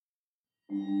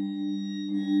Oh,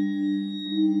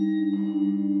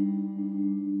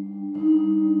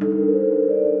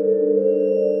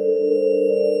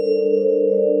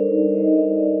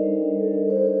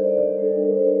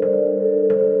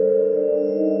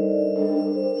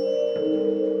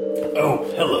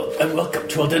 hello, and welcome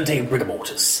to Al Dente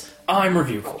Rigamortis. I'm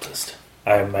Review Cultist.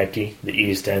 I'm Mikey, the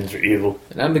E stands for evil.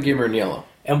 And I'm the Gamer in Yellow.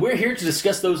 And we're here to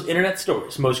discuss those internet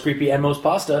stories, most creepy and most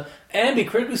pasta, and be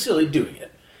critically silly doing it.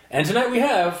 And tonight we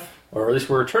have, or at least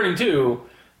we're returning to,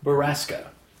 Borrasca,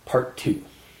 Part 2.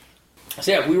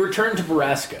 So yeah, we return to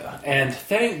Borrasca, and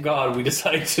thank God we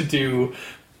decided to do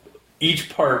each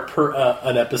part per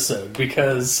an episode,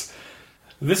 because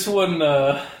this one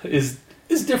is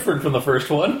different from the first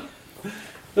one.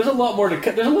 There's a lot more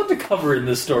there's a lot to cover in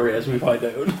this story, as we find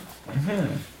out.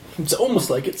 Mm-hmm. It's almost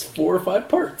like it's 4 or 5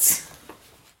 parts.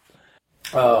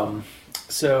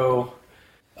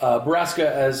 Borrasca,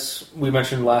 as we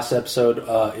mentioned last episode,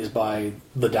 is by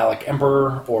the Dalek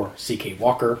Emperor, or C.K.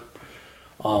 Walker.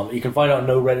 You can find out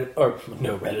no Reddit.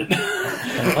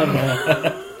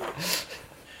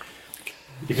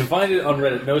 You can find it on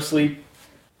Reddit No Sleep.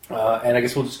 And I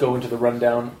guess we'll just go into the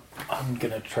rundown. I'm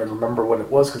going to try to remember what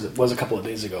it was, because it was a couple of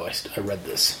days ago I read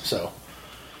this. So,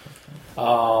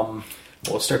 well,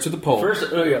 it starts with the poem. First,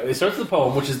 it starts with the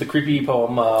poem, which is the creepy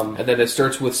poem. And then it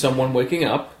starts with someone waking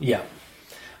up. Yeah.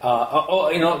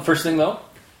 First thing though,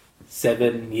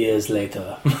 7 years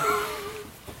later.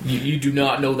 You do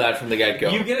not know that from the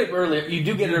get-go. You get it early. You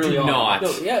do get it early on. Not.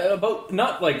 No, yeah, about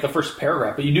not like the first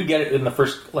paragraph, but you do get it in the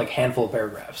first like handful of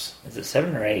paragraphs. Is it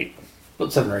 7 or 8?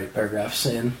 About 7 or 8 paragraphs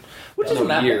in, which isn't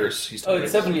that years. It's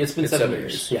 7. It's been 7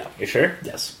 years. Yeah. You sure?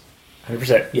 Yes.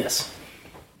 100%. Yes.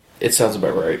 It sounds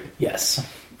about right. Yes.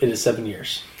 It is 7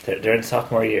 years. They're in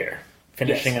sophomore year.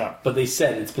 Finishing up. But they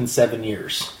said it's been 7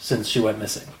 years since she went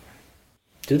missing.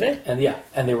 Do they? And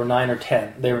they were 9 or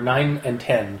 10. They were 9 and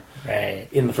 10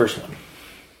 in the first one.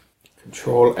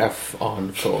 Control F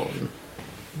on phone.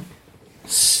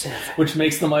 7. Which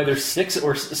makes them either 16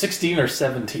 or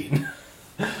 17.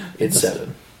 It's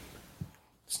 7.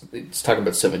 It's talking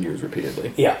about 7 years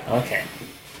repeatedly. Yeah. Okay.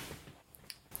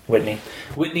 Whitney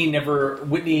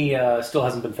still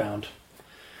hasn't been found.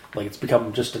 Like, it's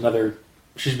become just another...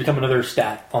 She's become another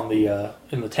stat on the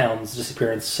in the town's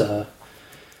disappearance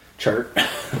chart.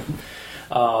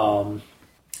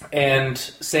 And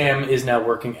Sam is now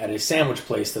working at a sandwich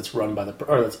place that's owned by the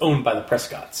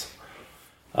Prescotts.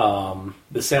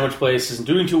 The sandwich place isn't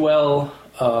doing too well,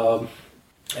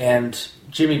 and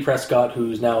Jimmy Prescott,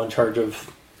 who's now in charge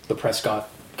of the Prescott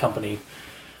company,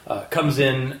 comes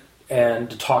in and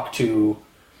to talk to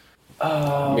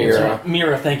Mira.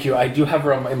 Mira, thank you. I do have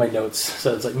her in my notes.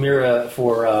 So it's like Mira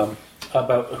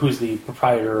about who's the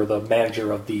proprietor or the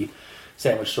manager of the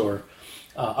sandwich store,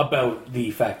 about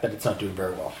the fact that it's not doing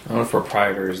very well. I don't know if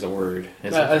proprietor is the word.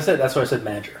 That's why I said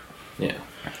manager. Yeah.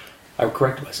 I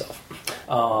corrected myself.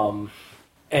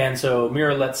 And so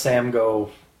Mira lets Sam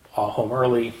go home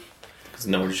early. Because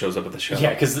no one shows up at the show.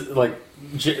 Yeah, because like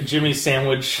Jimmy's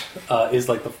sandwich is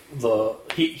like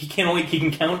he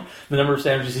can count the number of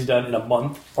sandwiches he's done in a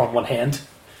month on one hand,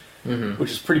 which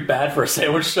is pretty bad for a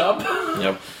sandwich shop.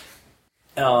 Yep.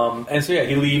 And so yeah,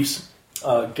 he leaves,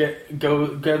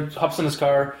 hops in his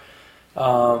car,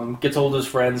 gets hold of his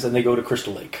friends, and they go to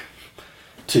Crystal Lake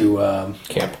to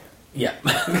camp. Yeah,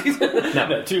 to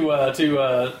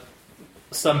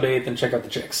sunbathe and check out the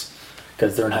chicks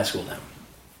because they're in high school now.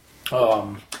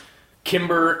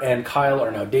 Kimber and Kyle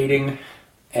are now dating,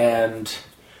 and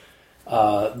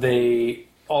they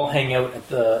all hang out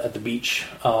at the beach,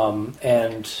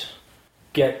 and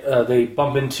they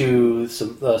bump into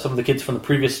some of the kids from the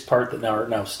previous part that are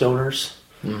now stoners.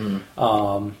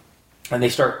 Mm-hmm. And they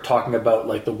start talking about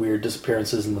like the weird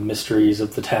disappearances and the mysteries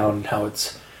of the town and how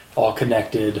it's all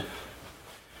connected.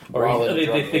 Or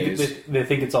they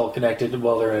think it's all connected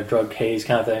while they're in a drug haze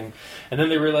kind of thing, and then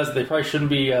they realize that they probably shouldn't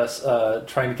be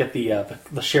trying to get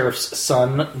the sheriff's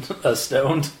son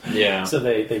stoned. Yeah. So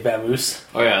they vamoose.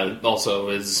 Oh yeah.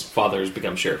 Also, his father's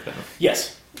become sheriff now.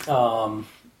 Yes. So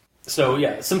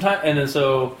yeah.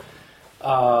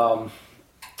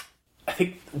 I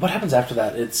think what happens after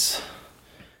that?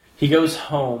 He goes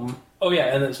home. Oh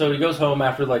yeah, and so he goes home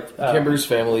after like Kimber's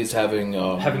family's having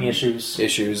issues,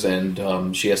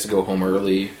 and she has to go home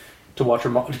early to watch her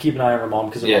mom, to keep an eye on her mom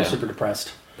because her mom's super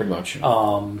depressed. Pretty much.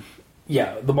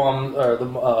 Yeah, the mom,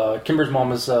 Kimber's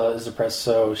mom is depressed,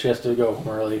 so she has to go home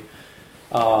early.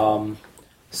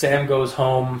 Sam goes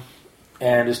home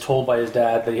and is told by his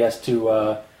dad that he has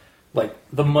to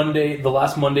the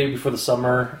last Monday before the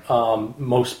summer.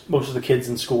 Most of the kids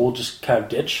in school just kind of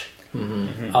ditch.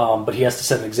 But he has to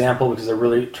set an example because they're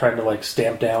really trying to like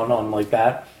stamp down on like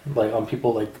that, like on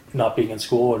people like not being in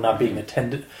school or not being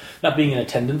not being in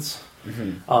attendance.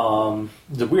 It's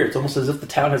weird. It's almost as if the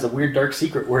town has a weird dark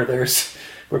secret where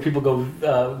people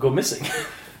go missing.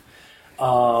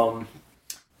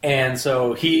 And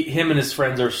so him and his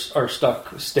friends are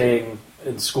stuck staying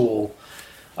in school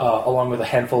along with a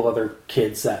handful of other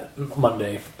kids that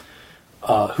Monday.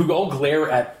 Who all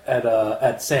glare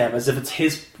at Sam as if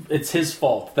it's his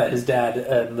fault that his dad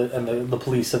and the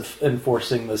police have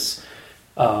enforcing this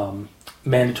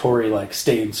mandatory like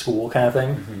stay in school kind of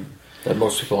thing. That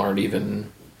most people aren't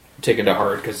even taking to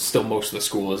heart because still most of the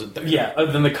school isn't there. Yeah,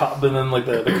 then the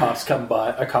cops come by.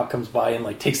 A cop comes by and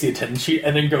like takes the attendance sheet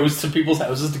and then goes to people's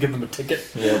houses to give them a ticket.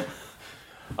 Yeah.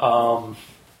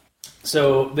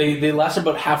 So they last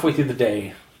about halfway through the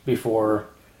day before.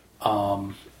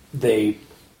 They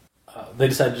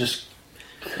decide to just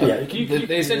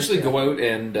they essentially go out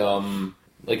and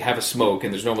like have a smoke,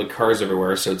 and there's normally cars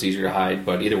everywhere, so it's easier to hide.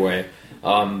 But either way,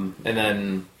 and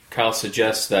then Kyle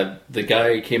suggests that the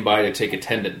guy came by to take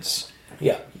attendance.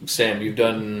 Yeah, Sam, you've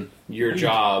done your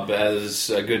job as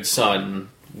a good son.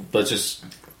 Let's just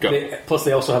go. Plus,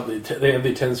 they also have the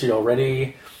attendance sheet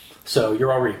already, so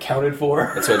you're already accounted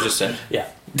for. That's what I just said. Yeah.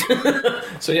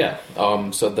 So yeah,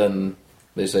 so then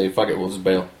they say, "Fuck it, we'll just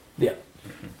bail." Yeah.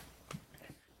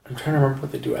 I'm trying to remember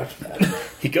what they do after that.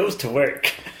 He goes to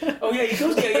work. Oh yeah, he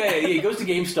goes. He goes to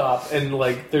GameStop, and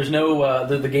like, there's no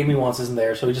the game he wants isn't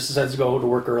there, so he just decides to go to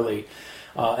work early.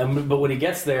 But when he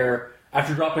gets there,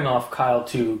 after dropping off Kyle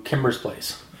to Kimber's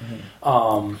place,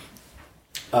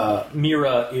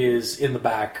 Mira is in the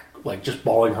back, like just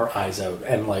bawling her eyes out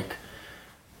and like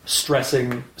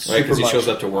stressing super right, because he much. shows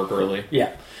up to work early.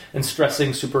 Yeah. And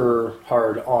stressing super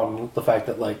hard on the fact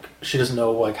that like she doesn't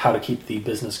know like how to keep the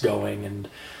business going, and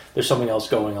there's something else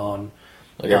going on.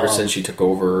 Like ever since she took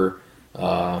over,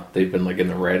 they've been like in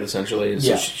the red essentially. So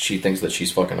Yeah. she thinks that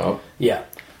she's fucking up. Yeah.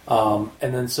 And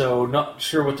then so not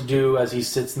sure what to do as he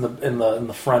sits in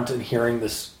the front and hearing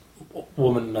this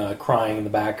woman crying in the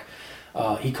back.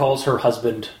 He calls her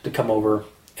husband to come over,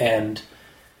 and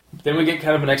then we get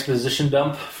kind of an exposition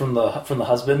dump from the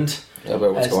husband.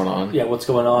 About what's going on. Yeah, what's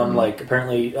going on. Like,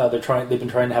 apparently they've been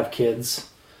trying to have kids.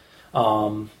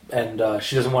 And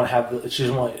she doesn't want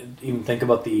to even think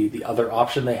about the other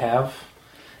option they have.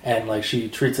 And like, she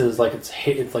treats it as like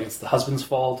it's the husband's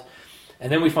fault.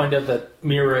 And then we find out that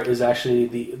Mira is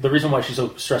actually the reason why she's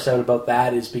so stressed out about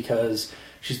that is because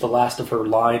she's the last of her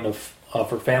line of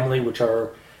her family, which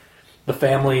are the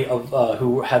family of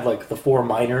who had like the 4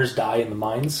 miners die in the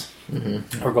mines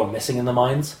or go missing in the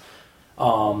mines.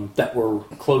 That were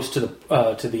close to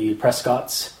the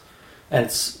Prescotts, and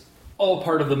it's all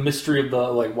part of the mystery of the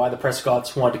like why the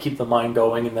Prescotts wanted to keep the mine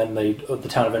going, and then the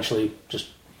town eventually just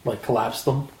like collapsed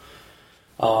them.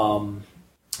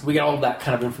 We get all that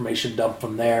kind of information dumped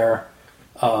from there.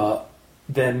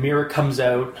 Then Mira comes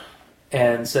out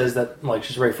and says that like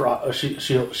she's ready for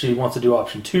she wants to do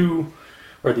option 2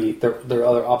 or their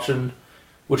other option,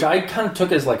 which I kind of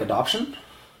took as like adoption.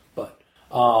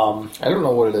 I don't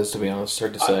know what it is, to be honest. It's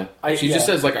hard to say. She just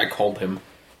says, like, I called him.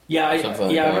 Yeah, I'm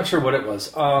not sure what it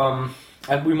was.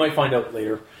 We might find out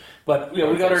later. But we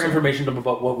got our information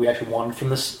about what we actually wanted from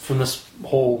this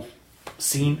whole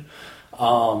scene.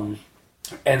 And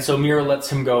so Mira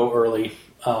lets him go early.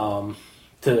 Either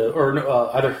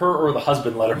her or the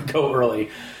husband let him go early.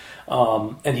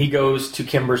 And he goes to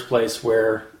Kimber's place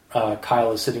where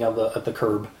Kyle is sitting at the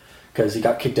curb because he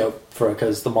got kicked out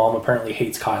because the mom apparently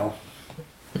hates Kyle.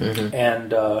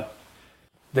 And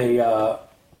they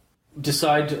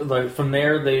decide to, like, from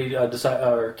there they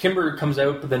decide. Kimber comes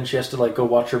out, but then she has to like go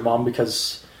watch her mom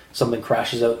because something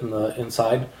crashes out in the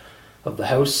inside of the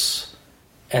house.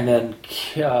 And then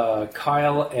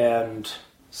Kyle and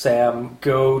Sam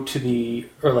go to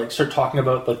start talking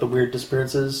about like the weird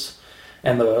disappearances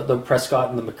and the Prescott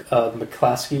and the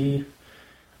McClaskey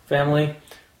family.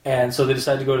 And so they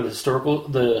decide to go to the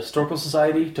historical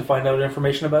society to find out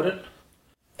information about it.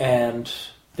 And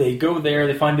they go there,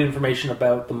 they find information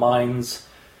about the mines.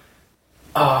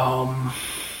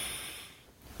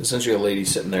 Essentially a lady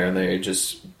sitting there and they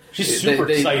just... She's super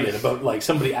excited about like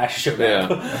somebody actually showed up.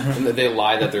 And they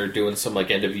lie that they're doing some like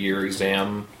end of year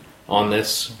exam on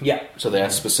this. Yeah. So they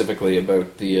ask specifically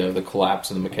about the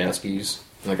collapse of the McCaskies.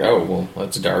 Like, oh, well,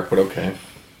 that's dark, but okay.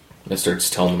 And it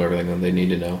starts telling them everything that they need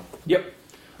to know. Yep.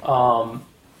 And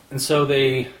so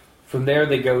from there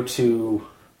they go to...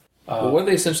 what do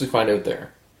they essentially find out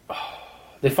there?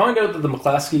 They find out that the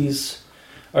McClaskeys,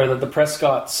 or that the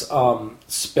Prescotts,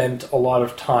 spent a lot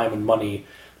of time and money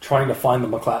trying to find the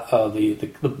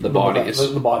bodies.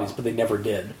 The bodies, but they never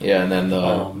did. Yeah, and then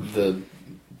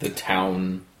the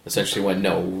town essentially went,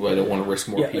 no, I don't want to risk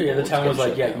more people. Yeah, the town was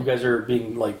like, yeah, you guys are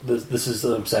being like, this is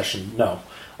an obsession. No.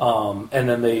 And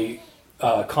then they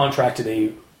contracted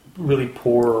a really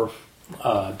poor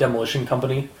demolition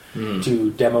company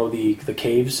to demo the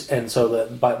caves, and so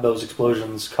that those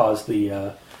explosions caused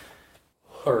it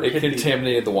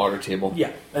contaminated the water table.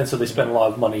 Yeah, and so they spent a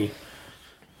lot of money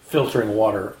filtering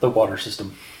the water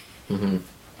system.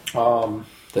 Mm-hmm.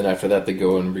 Then after that, they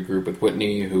go and regroup with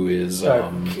Whitney, who is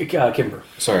Kimber.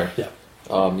 Sorry. Yeah.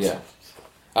 Yeah.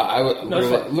 I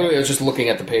was just looking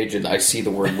at the page and I see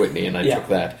the word Whitney and I took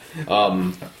that.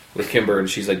 With Kimber, and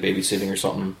she's like babysitting or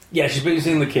something. Yeah, she's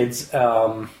babysitting the kids,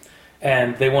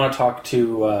 and they want to talk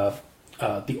to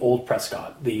the old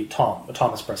Prescott,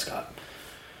 Thomas Prescott.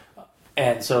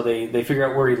 And so they figure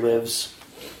out where he lives,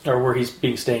 or where he's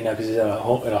being staying now, because he's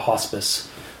at a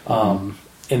hospice in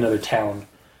another town.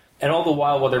 And all the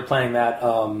while they're playing that,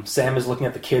 Sam is looking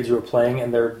at the kids who are playing,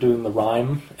 and they're doing the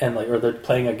rhyme, and or they're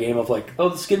playing a game of like, oh,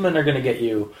 the Skidmen are going to get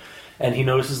you, and he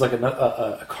notices like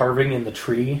a carving in the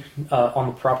tree on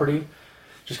the property,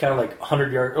 just kind of like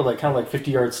 100 yard or like kind of like 50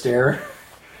 yard stare.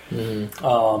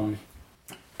 Mm-hmm.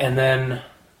 And then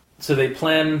so they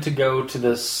plan to go to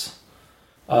this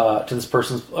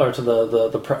person's or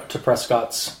to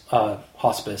Prescott's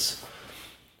hospice.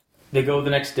 They go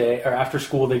the next day, or after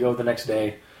school they go the next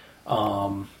day.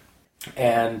 And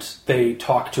they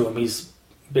talk to him. He's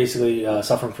basically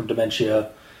suffering from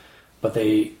dementia, but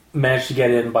they managed to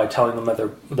get in by telling them that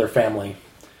they're family,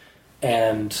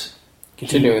 and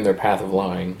continuing their path of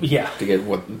lying. Yeah, to get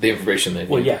the information they need.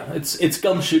 Well, yeah, it's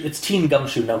gumshoe. It's teen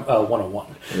gumshoe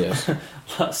 101. Yes,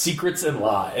 secrets and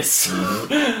lies.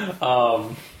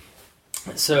 Mm-hmm.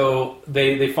 So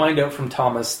they find out from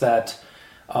Thomas that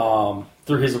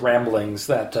through his ramblings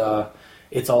that.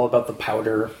 It's all about the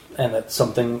powder, and that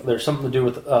there's something to do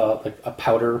with like a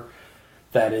powder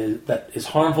that is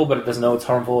harmful, but it doesn't know it's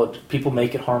harmful. People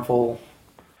make it harmful,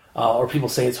 or people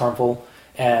say it's harmful,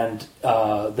 and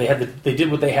they did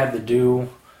what they had to do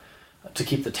to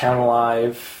keep the town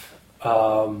alive.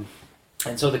 And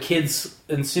so the kids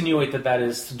insinuate that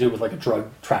is to do with like a drug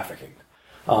trafficking,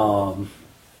 and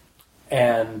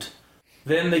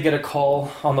then they get a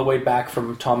call on the way back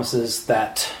from Thomas's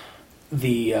that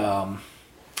the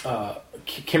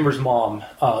Kimber's mom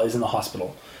is in the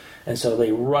hospital, and so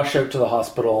they rush out to the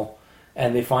hospital,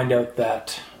 and they find out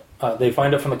from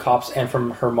the cops and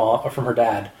from her mom or from her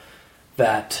dad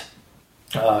that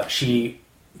she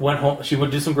went home. She would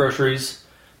do some groceries,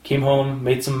 came home,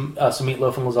 made some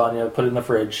meatloaf and lasagna, put it in the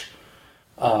fridge.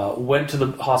 Went to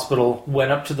the hospital,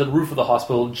 went up to the roof of the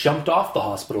hospital, jumped off the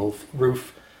hospital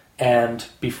roof, and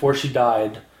before she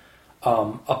died,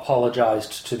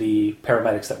 apologized to the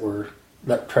paramedics that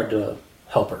tried to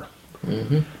help her.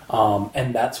 Mm-hmm.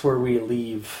 And that's where we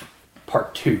leave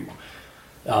part 2,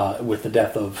 with the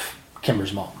death of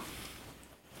Kimber's mom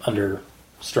under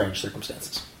strange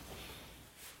circumstances.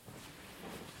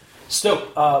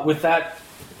 So, with that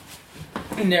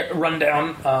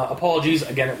rundown, apologies.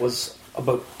 Again, it was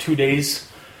about 2 days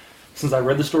since I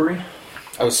read the story.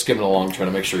 I was skimming along trying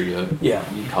to make sure you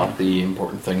caught the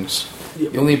important things.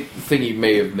 Yep. The only thing you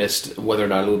may have missed, whether or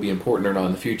not it will be important or not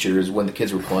in the future, is when the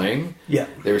kids were playing. Yeah.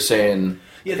 They were saying,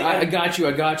 I got you.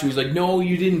 He's like, no,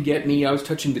 you didn't get me. I was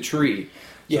touching the tree.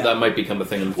 So that might become a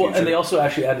thing in the future. Well, and they also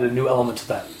actually added a new element to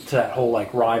that whole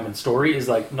like rhyme and story, is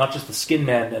like not just the Skin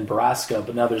Man and Borrasca,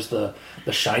 but now there's the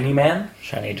Shiny Man.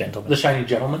 Shiny Gentleman. The Shiny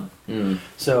Gentleman. Mm.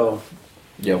 So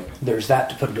yep. There's that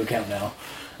to put into account now.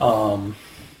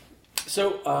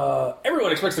 So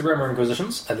everyone expects the Grammar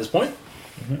Inquisitions at this point.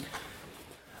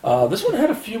 Mm-hmm. This one had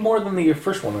a few more than the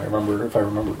first one, if I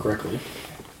remember correctly.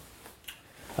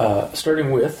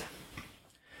 Starting with,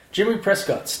 Jimmy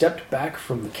Prescott stepped back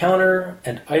from the counter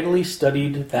and idly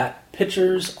studied that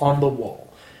pictures on the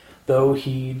wall, though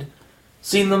he'd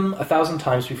seen them 1,000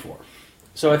 times before.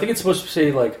 So I think it's supposed to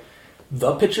say, like,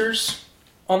 the pictures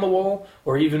on the wall,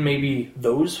 or even maybe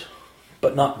those,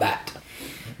 but not that.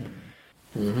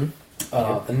 Mm-hmm.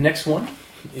 The next one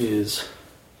is,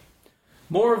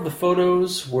 more of the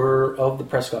photos were of the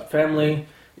Prescott family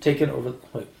taken over.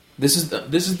 Wait. This is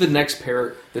the next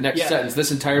sentence.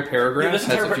 This entire paragraph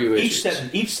has a few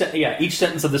issues. Each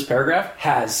sentence of this paragraph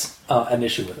has an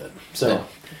issue with it. So,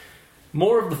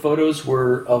 more of the photos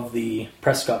were of the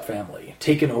Prescott family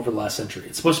taken over the last century.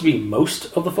 It's supposed to be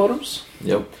most of the photos.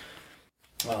 Yep.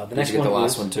 The next Did you get one the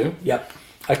last one too? Yep.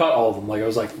 I caught all of them. Like I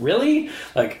was like, really?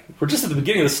 Like we're just at the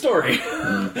beginning of the story.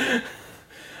 Mm.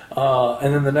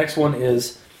 And then the next one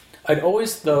is, I'd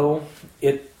always thought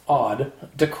it odd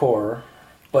decor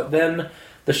But then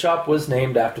the shop was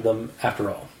named after them after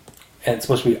all. And it's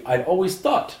supposed to be, I'd always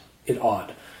thought it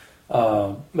odd.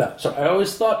 I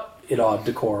always thought it odd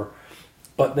decor.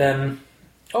 But then,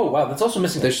 oh wow, that's also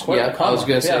missing a comma. I was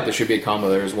going to say there should be a comma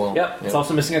there as well. Yep, it's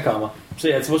also missing a comma. So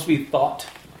yeah, it's supposed to be thought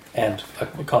and a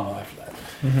comma after that.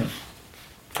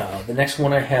 Mm-hmm. The next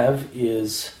one I have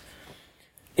is,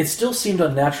 it still seemed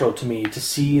unnatural to me to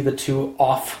see the two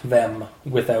off them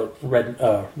without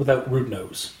rude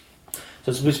nose.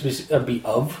 So it's supposed to be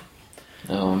of.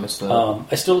 Oh, I missed that.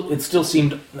 It still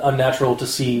seemed unnatural to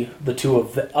see the two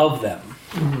of them.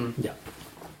 Mm-hmm. Yeah.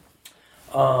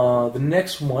 The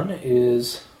next one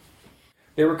is,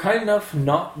 they were kind enough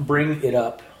not bring it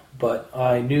up, but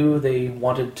I knew they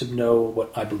wanted to know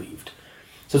what I believed.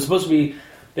 So it's supposed to be,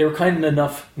 they were kind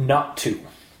enough not to.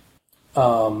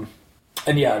 And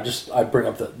yeah, I bring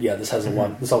up that this has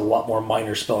this has a lot more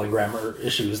minor spelling grammar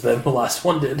issues than the last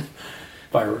one did,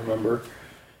 if I remember.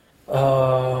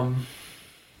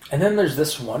 And then there's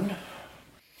this one.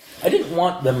 I didn't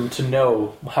want them to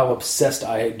know how obsessed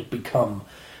I had become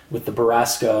with the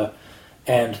Borrasca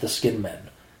and the Skin Men.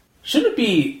 Should it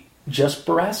be just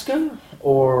Borrasca?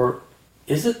 Or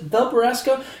is it the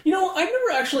Borrasca? You know, I've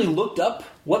never actually looked up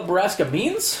what Borrasca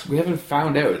means. We haven't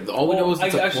found out. All we know is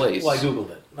it's a place. Well, I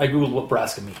Googled it. I Googled what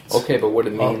Borrasca means. Okay, but what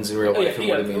it means in real life and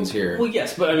what it means here. Well,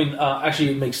 yes, but I mean,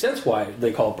 actually it makes sense why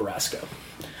they call it Borrasca.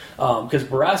 Because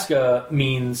Borrasca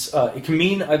means, it can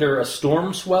mean either a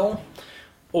storm swell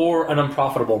or an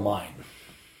unprofitable mine.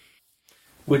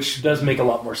 Which does make a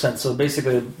lot more sense. So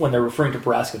basically, when they're referring to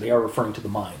Borrasca, they are referring to the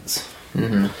mines.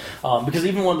 Mm-hmm. Because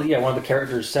even one of the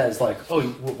characters says, like, oh,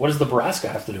 what does the Borrasca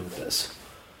have to do with this?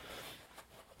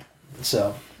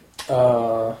 So,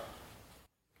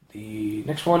 the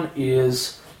next one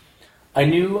is, I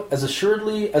knew as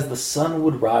assuredly as the sun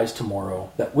would rise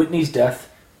tomorrow that Whitney's death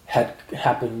had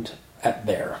happened at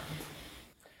there.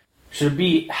 Should it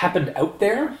be happened out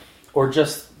there or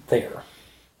just there?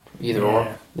 Either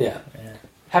or. Yeah.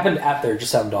 Happened at there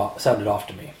just sounded off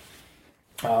to me.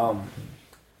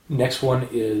 Next one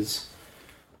is,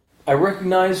 I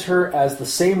recognize her as the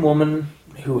same woman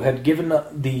who had given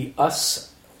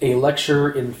us a lecture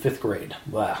in 5th grade.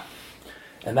 Blah.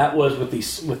 And that was with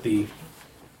the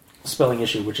spelling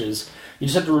issue, which is, you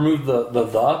just have to remove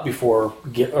the before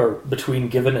or between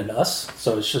given and us.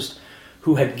 So it's just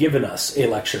who had given us a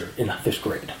lecture in 5th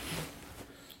grade.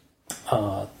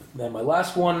 Then my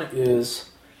last one is,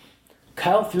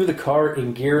 Kyle threw the car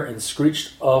in gear and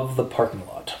screeched of the parking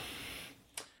lot.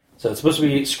 So it's supposed to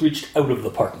be screeched out of the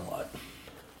parking lot.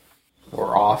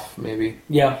 Or off, maybe.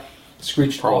 Yeah,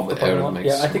 screeched off the parking lot.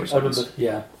 Yeah, I think out of the...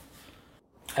 Yeah.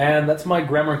 And that's my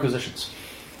grammar inquisitions.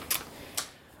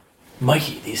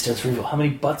 Mikey, these stands for evil. How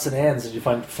many buts and ands did you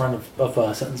find in front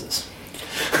of sentences?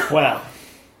 Well,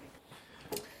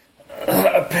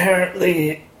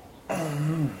 apparently...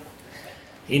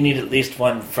 you need at least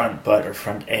one front butt or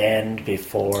front and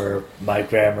before my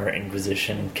grammar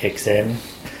inquisition kicks in.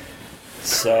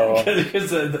 So...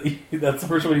 Because that's the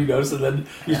first one you notice, and then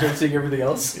you start seeing everything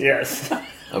else? Yes.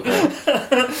 Okay.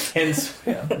 Hence,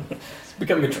 it's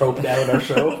becoming a trope now in our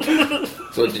show.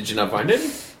 So did you not find it?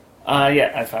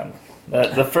 Yeah, I found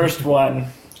the first one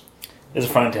is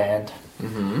front end.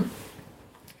 Mm-hmm.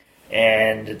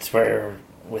 And it's where,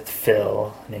 with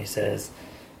Phil, and he says,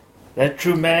 "That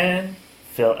true man?"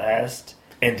 Phil asked,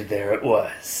 and there it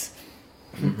was.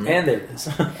 Mm-hmm. And there it is.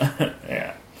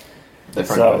 Yeah. The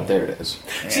front there it is.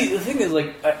 Yeah. See, the thing is,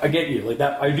 like, I get you. Like,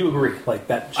 that, I do agree. Like,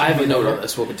 that... I have a note on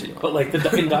this. We'll continue. But, like,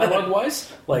 in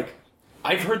dialogue-wise, like,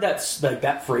 I've heard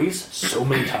that phrase so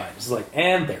many times. Like,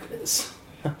 and there it is.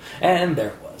 And there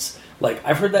it was. Like,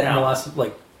 I've heard that in the last,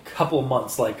 like, couple of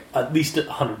months, like, at least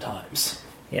 100 times.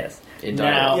 Yes. In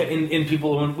dialogue. Yeah, in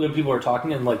people, when people are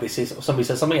talking and, like, they say, somebody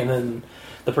says something, and then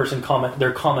the person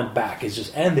their comment back is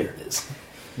just, and there it is.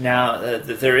 Now,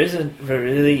 there is a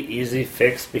really easy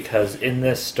fix, because in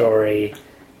this story,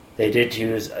 they did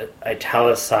use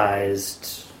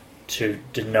italicized to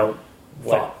denote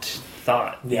what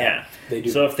thought. Yeah. They do.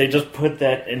 So if they just put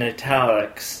that in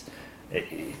italics,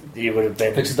 you would have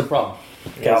been... Fixes the problem.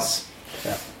 Because,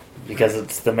 yeah. Because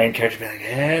it's the main character being like,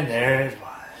 and there it was.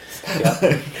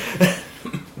 Yeah.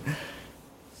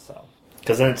 So,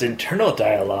 because then it's internal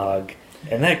dialogue,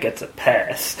 and that gets a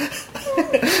pass.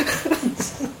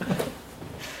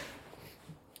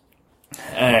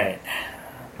 Alright.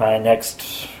 My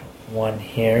next one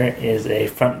here is a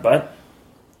front butt.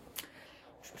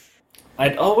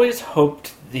 I'd always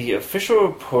hoped the official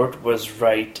report was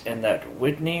right and that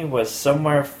Whitney was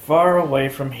somewhere far away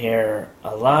from here,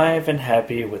 alive and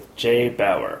happy with Jay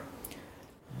Bauer.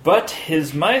 But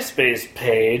his MySpace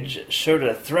page showed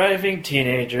a thriving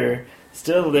teenager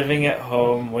still living at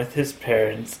home with his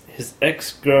parents, his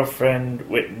ex-girlfriend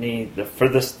Whitney the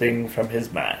furthest thing from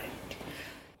his mind.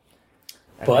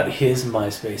 But his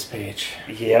MySpace page.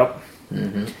 Yep.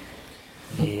 Mm-hmm.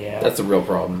 Yeah. That's the real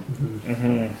problem.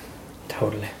 Mm-hmm.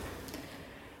 Totally.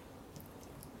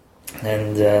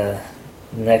 And the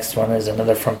next one is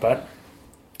another front butt.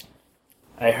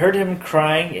 I heard him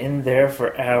crying in there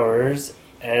for hours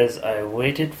as I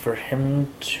waited for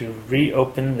him to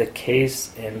reopen the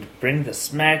case and bring the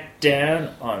smack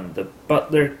down on the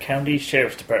Butler County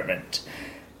Sheriff's Department.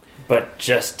 But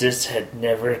justice had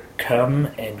never come,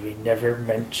 and we never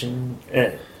mentioned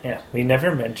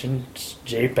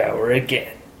Jay Bauer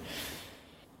again.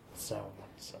 So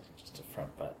just a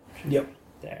front butt. Yep.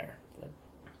 There.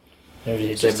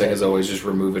 Same thing as always, just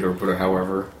remove it or put it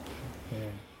however.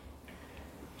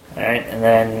 Alright, and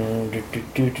then that's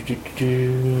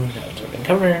been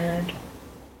covered.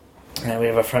 And we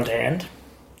have a front end.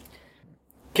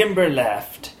 Kimber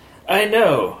laughed. I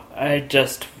know, I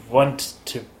just want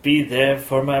to be there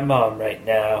for my mom right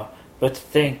now, but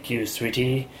thank you,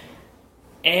 sweetie.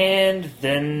 And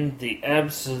then the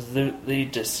absolutely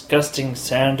disgusting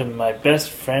sound of my best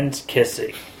friends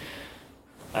kissing.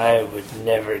 I would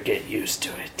never get used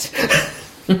to it.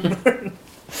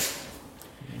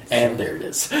 And there it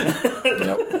is.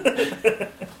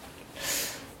 Yep.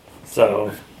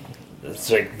 So,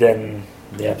 it's like then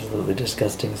the absolutely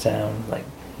disgusting sound. Like,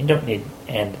 you don't need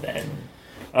and then.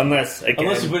 Unless you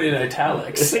put it in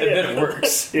italics, and then it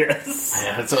works. Yes.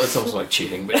 Yeah, it's almost like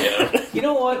cheating, but yeah. You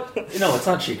know what? No, it's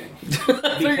not cheating. I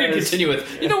thought you were going to continue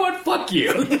with, you know what, fuck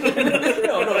you. No,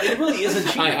 it really isn't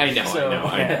cheating. I know.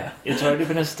 Yeah. It's already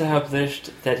been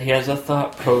established that he has a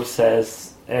thought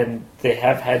process, and they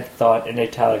have had thought in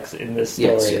italics in this story.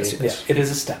 Yes. Yeah, it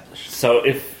is established. So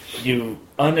if you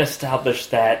unestablish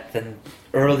that, then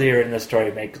earlier in the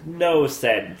story makes no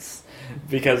sense.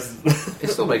 Because it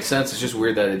still makes sense. It's just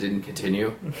weird that it didn't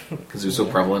continue because it was so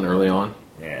prevalent early on.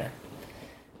 Yeah.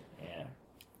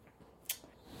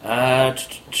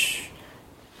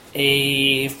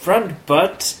 A front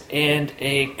butt and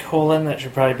a colon that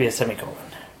should probably be a semicolon.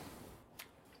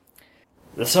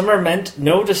 The summer meant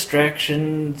no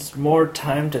distractions, more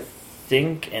time to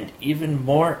think, and even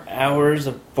more hours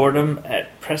of boredom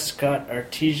at Prescott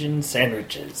Artesian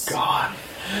Sandwiches. God.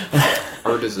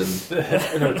 Artisan.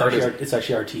 No, it's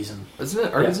actually artisan. Isn't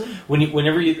it artisan? Yeah.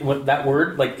 When that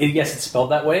word, like, yes, it's spelled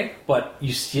that way, but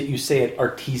you say it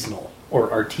artisanal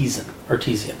or artesian.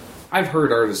 I've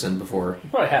heard artisan before. You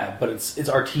probably have, but it's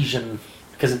artesian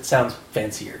because it sounds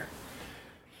fancier.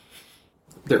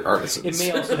 They're artisans.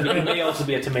 It may also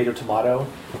be a tomato,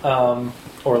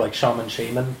 or like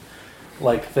shaman,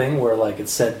 like thing where like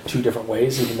it's said two different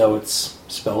ways, even though it's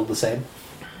spelled the same.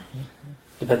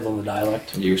 Depends on the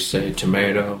dialect. You say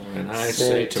tomato, and I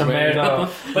say tomato.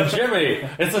 But Jimmy,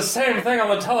 it's the same thing on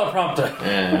the teleprompter.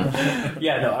 Yeah.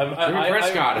 Yeah, no.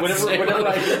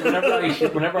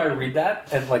 Whenever I read that,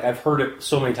 and like I've heard it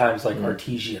so many times, like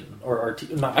artesian or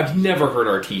I've never heard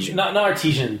artesian. Not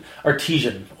artesian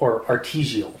or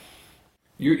artesial.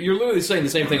 You're literally saying the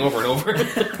same thing over and over.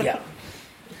 Yeah.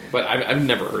 But I've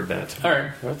never heard that. All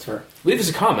right, that's fair. Leave us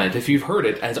a comment if you've heard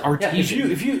it as artesian.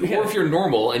 Yeah, if you or if you're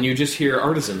normal and you just hear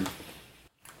artisan.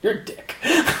 You're a dick.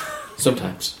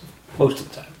 Sometimes. Most of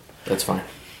the time. That's fine.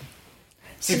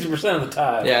 60% of the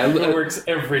time. Yeah, it works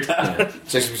every time. Yeah,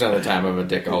 60% of the time I'm a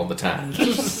dick all the time.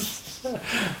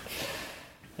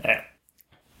 Yeah.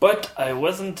 But I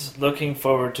wasn't looking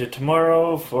forward to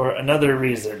tomorrow for another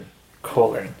reason.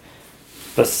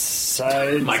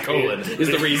 Besides... My colon is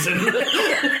the reason.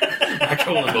 My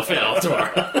colon will fail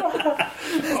tomorrow.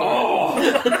 Oh!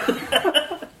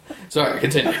 Sorry,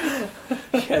 continue.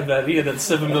 He had that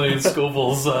 7 million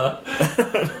Scovilles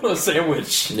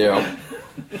sandwich. Yeah.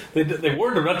 They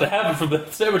warned him not to have it from the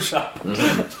sandwich shop.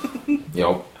 Mm-hmm.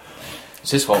 Yep.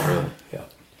 It's his fault, really.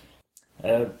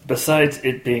 Yeah. Besides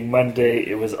it being Monday,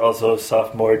 it was also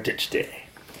sophomore ditch day.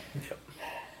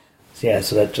 Yep.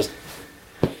 So that just...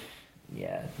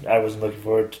 Yeah, I wasn't looking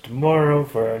forward to tomorrow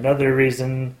for another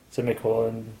reason,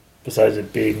 semicolon. Besides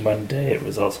it being Monday, it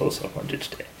was also sophomore ditch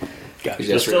day. Gotcha.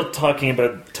 We're still talking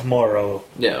about tomorrow.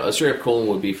 Yeah, a straight up colon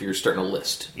would be if you're starting a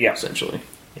list, essentially.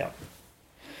 Yeah.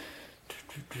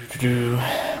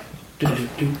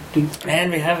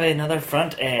 And we have another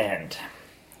front end.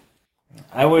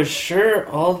 I was sure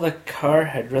all the car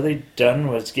had really done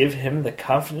was give him the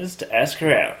confidence to ask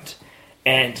her out.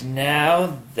 And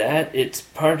now that it's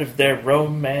part of their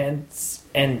romance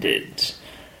ended,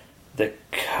 the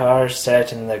car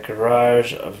sat in the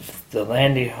garage of the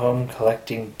Landy home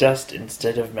collecting dust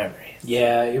instead of memories.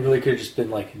 Yeah, it really could have just been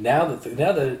like now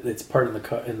that it's part of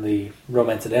in the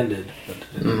romance had ended.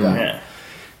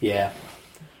 Yeah.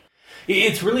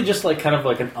 It's really just like kind of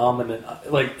like an and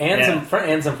like front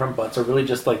ands and front butts are really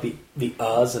just like the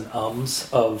uhs and ums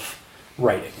of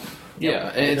writing. Yeah,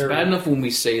 and it's bad enough when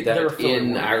we say that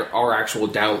in our actual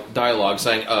dialogue,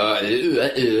 saying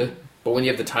but when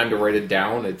you have the time to write it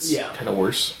down, it's kind of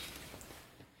worse.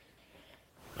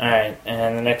 Alright,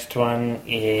 and the next one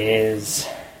is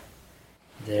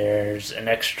there's an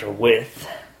extra width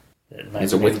that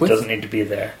doesn't need to be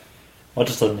there. Well, it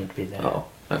just doesn't need to be there. Oh,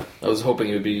 I was hoping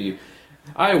it would be.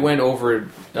 I went over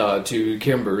to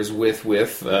Kimber's with.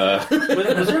 Was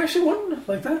there actually one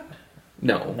like that?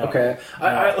 No. Okay.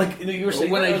 I like you were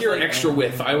saying when I hear extra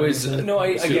width, I was I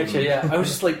get you. Yeah, I was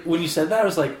just like when you said that, I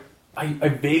was like. I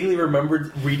vaguely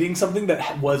remembered reading something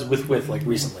that was with like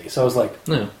recently, so I was like,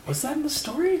 was that in the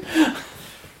story?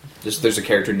 Just there's a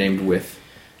character named With.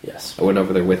 Yes, I went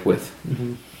over there with.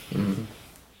 Mm-hmm. Mm-hmm.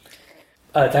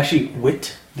 It's actually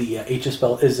Wit. The H is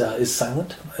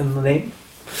silent in the name.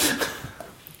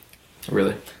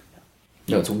 Really?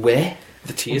 No, it's Weh.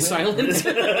 The T is silent.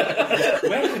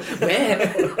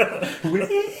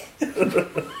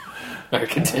 Alright,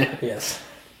 continue. Yes.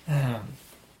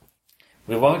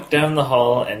 We walked down the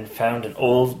hall and found an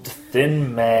old,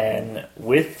 thin man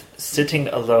sitting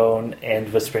alone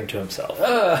and whispering to himself.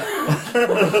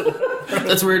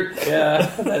 That's weird. Yeah,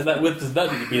 that width does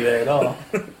not need to be there at all.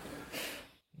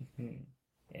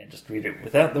 Yeah, just read it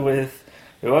without the width.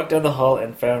 We walked down the hall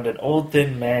and found an old,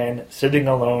 thin man sitting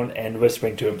alone and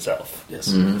whispering to himself. Yes.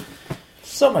 Mm-hmm.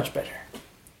 So much better.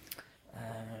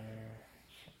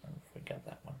 We got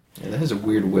that one. Yeah, that has a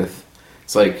weird width.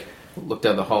 It's like... Looked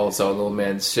down the hall and saw an old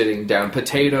man sitting down,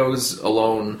 potatoes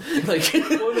alone, like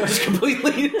just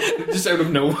completely, just out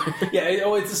of nowhere. Yeah,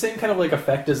 it's the same kind of like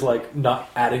effect as like not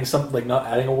adding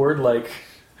a word, like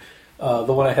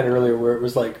the one I had earlier where it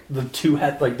was like the two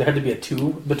had like there had to be a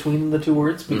two between the two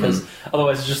words because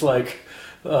otherwise it's just like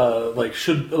it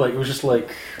was just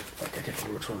like I can't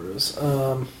remember which one it was.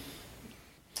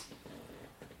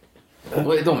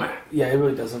 Well, it don't matter. Yeah, it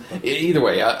really doesn't. Either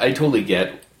way, I totally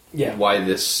get. Yeah. Why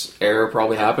this error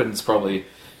probably happened. It's probably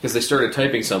because they started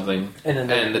typing something and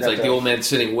it's like the old man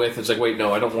sitting with. It's like, wait,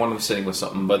 no, I don't want him sitting with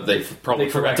something, but they probably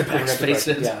forgot to backspace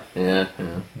it. Yeah.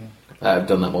 I've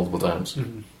done that multiple times.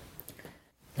 Mm-hmm.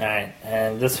 Alright,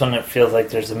 and this one it feels like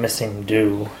there's a missing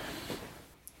do.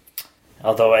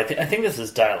 Although I think this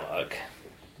is dialogue.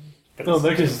 No,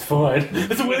 that is fine.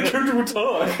 It's the way the character would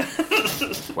talk.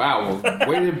 Wow,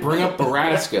 way to bring up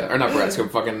Borrasca. Or not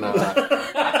Borrasca, fucking...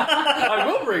 I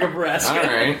will bring up Borrasca.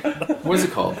 Alright. What is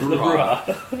it called? Bruja.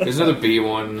 There's another B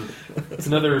one. It's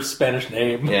another Spanish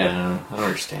name. Yeah, I don't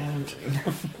understand.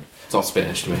 It's all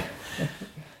Spanish to me.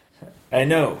 I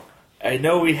know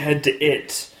we had to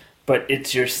but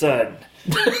it's your son.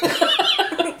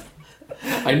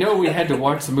 I know we had to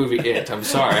watch the movie It. I'm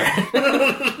sorry.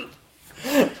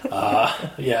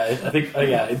 Yeah, I think,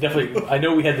 it definitely, I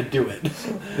know we had to do it.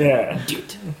 Yeah. Do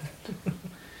it.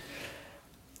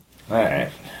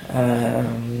 Alright.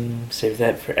 Save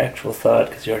that for actual thought,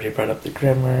 because you already brought up the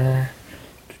grammar.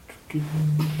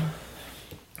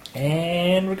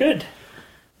 And we're good.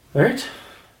 Alright.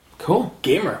 Cool.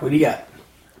 Gamer, what do you got?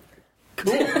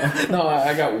 Cool. No,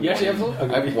 I got one. You actually have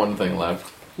I have one thing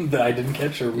left. That I didn't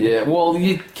catch? Or yeah, well,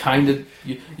 you kind of...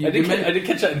 I did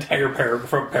catch that entire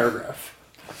paragraph.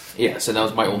 Yes, and that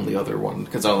was my only other one,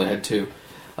 because I only had two.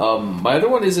 My other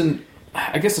one isn't...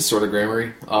 I guess it's sort of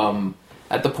grammar-y.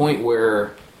 At the point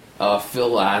where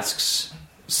Phil asks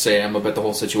Sam about the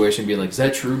whole situation, being like, is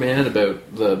that true, man, about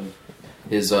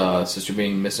his sister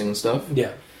being missing and stuff?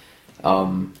 Yeah.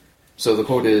 So the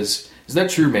quote is that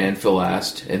true, man, Phil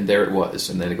asked, and there it was.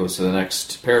 And then it goes to the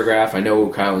next paragraph, I know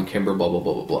Kyle and Kimber, blah, blah,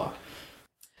 blah, blah, blah.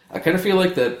 I kind of feel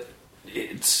like that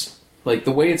it's... Like,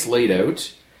 the way it's laid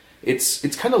out...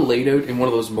 It's kind of laid out in one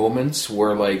of those moments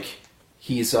where, like,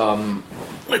 he's sitting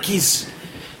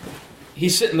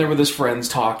there with his friends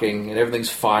talking, and everything's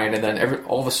fine, and then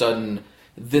all of a sudden,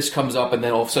 this comes up, and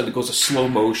then all of a sudden it goes to slow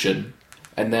motion,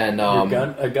 and then...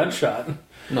 a gunshot.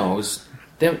 No, it was...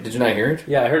 Damn, did you not hear it?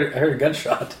 Yeah, I heard a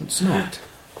gunshot. It's not.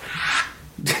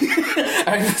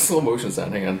 I have the slow motion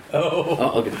sound, hang on. Oh.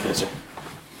 I'll get it closer.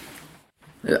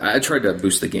 I tried to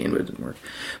boost the gain, but it didn't work.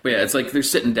 But yeah, it's like they're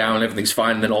sitting down, everything's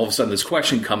fine, and then all of a sudden this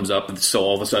question comes up, and so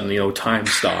all of a sudden, time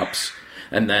stops.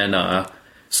 And then,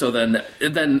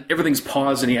 then everything's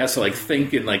paused, and he has to, like,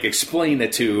 think and, like, explain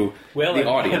it to the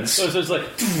audience. So it's like,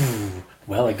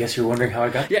 Well, I guess you're wondering how I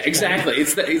got. Yeah, exactly.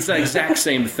 It's the exact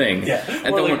same thing. Yeah,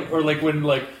 And or when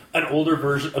an older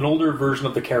version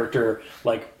of the character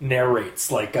narrates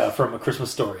from A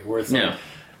Christmas Story, where it's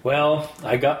well,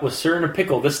 I got was sir in a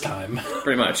pickle this time.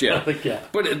 Pretty much, yeah.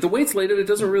 But the way it's laid out, it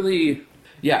doesn't really.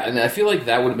 Yeah, and I feel like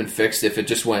that would have been fixed if it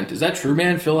just went, "Is that true,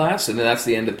 man?" Phil asks, and then that's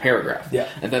the end of the paragraph. Yeah,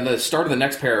 and then the start of the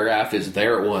next paragraph is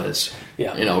there it was.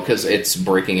 Yeah, because it's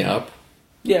breaking it up.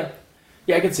 Yeah,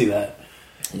 I can see that.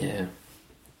 Yeah.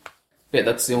 Yeah,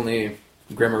 that's the only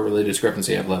grammar-related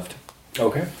discrepancy I have left.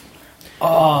 Okay. Oh,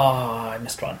 I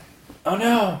missed one. Oh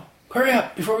no! Hurry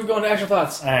up before we go into actual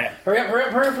thoughts. All right. Hurry up.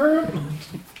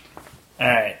 All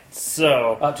right,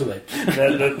 so... too late.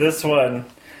 This one,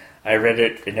 I read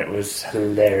it and it was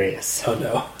hilarious. Oh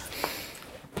no.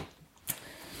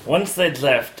 Once they'd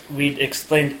left, we'd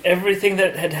explained everything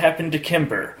that had happened to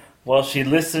Kimber while she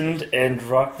listened and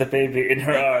rocked the baby in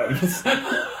her arms.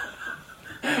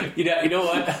 You know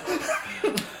what?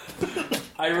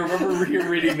 I remember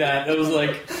reading that. I was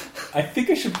like, I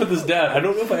think I should put this down. I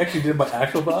don't know if I actually did my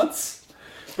actual thoughts.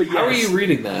 But yes. How are you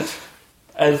reading that?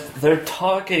 As they're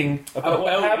talking about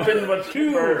what happened with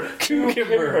Kimber. To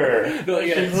Kimber.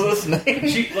 She's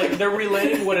listening. They're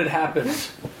relaying what had happened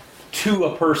to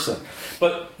a person.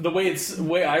 But the way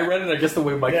I read it, I guess the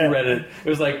way Mikey read it, it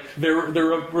was like they're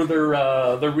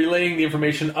relaying the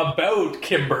information about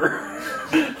Kimber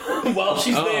while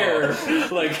she's there,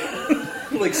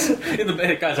 in the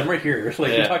bed. Guys, I'm right here.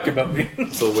 You're talking about me.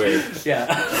 So weird.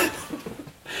 Yeah.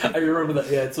 I remember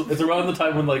that. Yeah, it's around the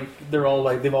time when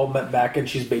they've all met back and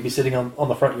she's babysitting on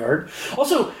the front yard.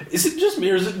 Also, is it just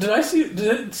me or did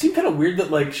it seem kind of weird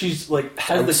that she's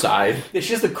has outside?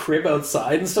 She has the crib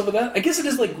outside and stuff like that. I guess it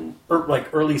is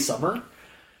early summer,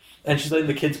 and she's letting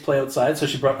the kids play outside, so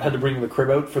she had to bring the crib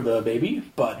out for the baby.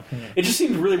 But it just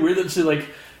seemed really weird that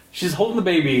she's holding the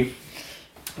baby,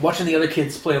 watching the other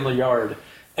kids play in the yard,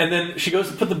 and then she goes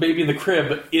to put the baby in the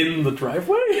crib in the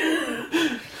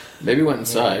driveway. Maybe went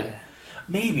inside. Yeah.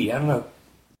 Maybe, I don't know.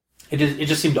 It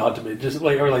just seemed odd to me, just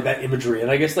or that imagery,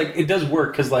 and I guess it does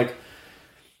work because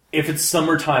if it's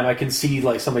summertime, I can see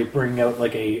somebody bringing out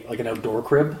an outdoor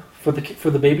crib for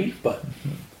the baby, but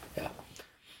yeah,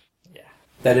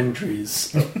 that imagery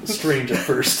is strange at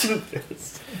first.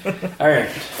 All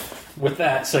right, with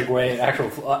that segue,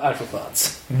 actual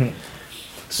thoughts. Mm-hmm.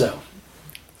 So,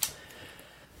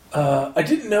 I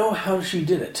didn't know how she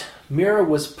did it. Mira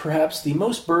was perhaps the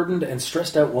most burdened and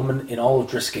stressed out woman in all of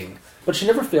Drisking, but she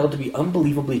never failed to be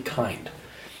unbelievably kind.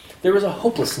 There was a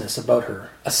hopelessness about her,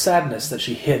 a sadness that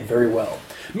she hid very well.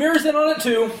 Mira's in on it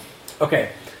too!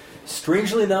 Okay,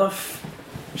 strangely enough,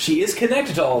 she is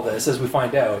connected to all this, as we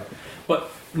find out, but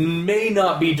may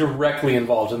not be directly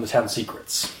involved in the town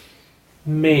secrets.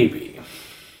 Maybe.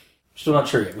 Still not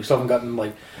sure yet. We still haven't gotten,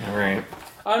 Alright.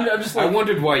 I'm just I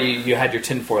wondered why you had your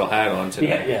tinfoil hat on today.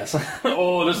 Yeah, yes.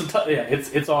 Oh, there's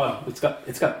it's on.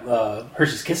 It's got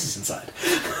Hershey's Kisses inside.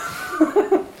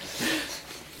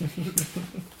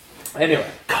 Anyway,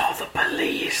 call the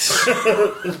police.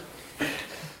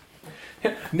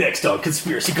 Next on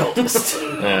Conspiracy Cultist.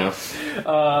 Yeah.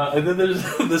 And then there's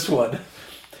this one.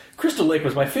 Crystal Lake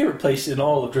was my favorite place in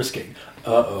all of Drisking.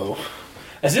 Uh-oh.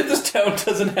 As if this town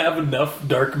doesn't have enough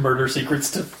dark murder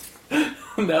secrets to...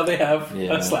 Now they have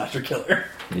a slasher killer.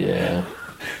 Yeah.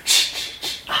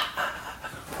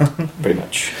 Pretty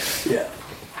much. Yeah.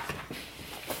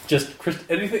 Just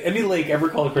any lake ever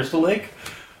called Crystal Lake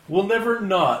will never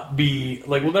not be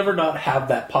will never not have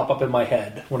that pop up in my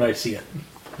head when I see it.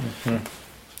 Mm-hmm.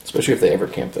 Especially if they ever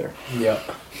camp there. Yeah.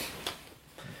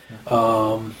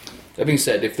 That being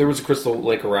said, if there was a Crystal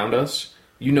Lake around us,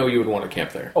 you would want to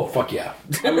camp there. Oh fuck yeah!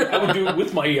 I would do it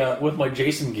with my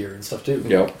Jason gear and stuff too.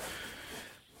 Yep.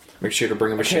 Make sure to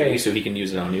bring a machete so he can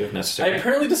use it on you if necessary. I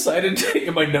apparently decided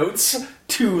in my notes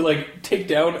to take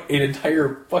down an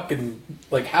entire fucking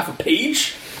half a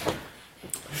page.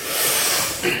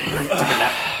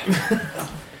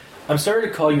 I'm sorry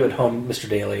to call you at home, Mr.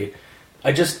 Daly.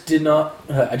 I just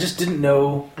didn't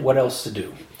know what else to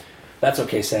do. That's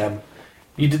okay, Sam.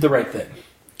 You did the right thing.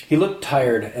 He looked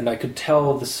tired, and I could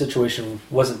tell the situation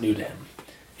wasn't new to him.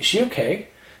 Is she okay?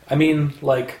 I mean,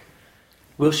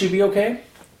 will she be okay?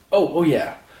 Oh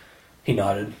yeah. He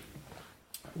nodded.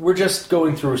 We're just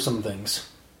going through some things.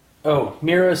 Oh,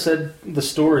 Mira said the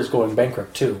store is going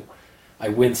bankrupt too. I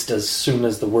winced as soon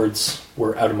as the words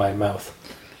were out of my mouth.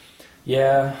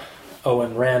 Yeah.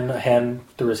 Owen ran a hand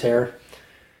through his hair.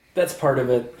 That's part of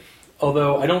it.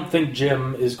 Although I don't think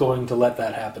Jim is going to let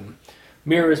that happen.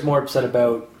 Mira is more upset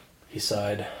about... He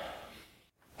sighed.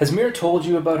 Has Mira told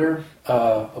you about her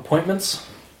appointments?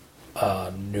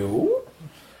 No.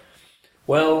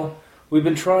 Well, We've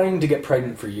been trying to get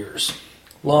pregnant for years.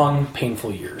 Long,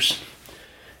 painful years.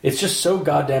 It's just so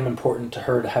goddamn important to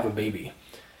her to have a baby.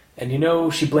 And you know,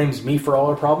 she blames me for all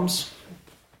her problems.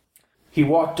 He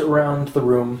walked around the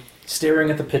room,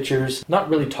 staring at the pictures, not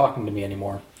really talking to me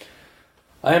anymore.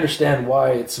 I understand why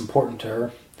it's important to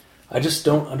her. I just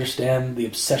don't understand the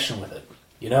obsession with it.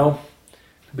 You know?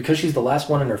 Because she's the last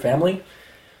one in her family?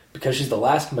 Because she's the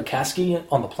last McCaskey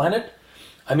on the planet?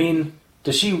 I mean,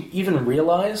 does she even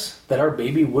realize that our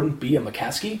baby wouldn't be a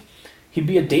McCaskey? He'd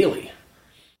be a Daily.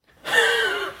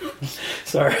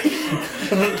 Sorry.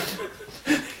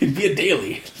 He'd be a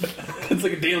Daily. It's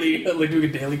like a daily, like doing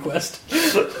a daily quest.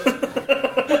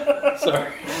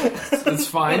 Sorry. That's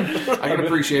fine. I can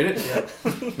appreciate it.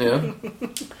 Yeah.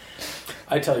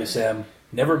 I tell you, Sam,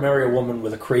 never marry a woman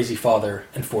with a crazy father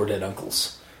and 4 dead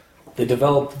uncles. They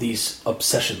develop these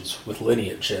obsessions with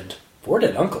lineage and 4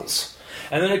 dead uncles.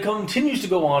 And then it continues to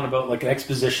go on about like an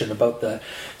exposition about that.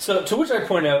 So to which I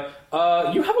point out,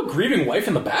 you have a grieving wife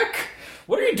in the back?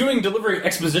 What are you doing delivering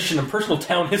exposition and personal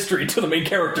town history to the main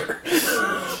character?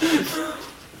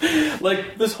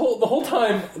 Like the whole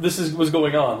time this was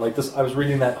going on, like this, I was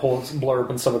reading that whole blurb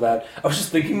and some of that. I was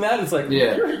just thinking that it's like,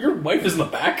 your wife is in the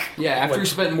back. Yeah, after you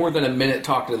spent more than a minute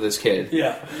talking to this kid.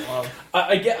 Yeah,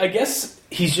 I guess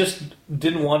he just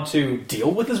didn't want to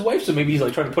deal with his wife, so maybe he's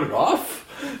like trying to put it off.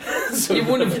 So he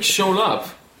wouldn't have shown up.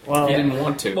 Well, he didn't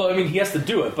want to. Well, I mean, he has to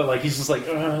do it, but like he's just like,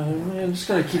 I'm just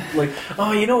gonna keep like,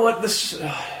 oh, you know what? This,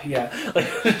 yeah, like.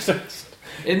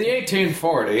 In the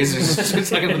 1840s,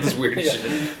 it's like this weird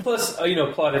shit. Plus,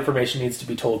 plot information needs to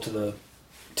be told to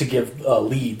give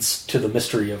leads to the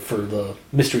mystery for the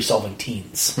mystery solving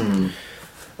teens.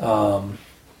 But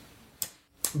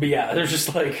yeah, there's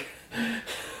just like,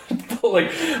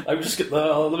 like I'm just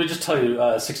let me just tell you,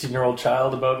 16-year-old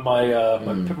child about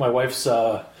my wife's.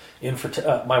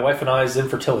 My wife and I's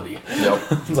infertility. Yep.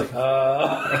 It's like,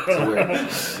 That's weird.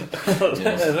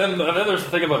 Yes. And then there's the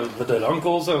thing about the dead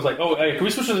uncles. I was like, oh, hey, can we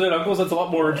switch to the dead uncles? That's a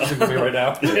lot more interesting to me right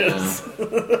now. Yes.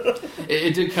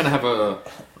 It did kind of have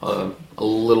a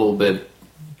little bit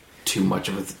too much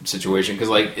of a situation because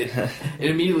like it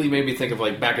immediately made me think of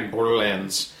like back in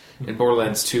Borderlands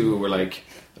 2 where like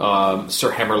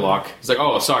Sir Hammerlock is like,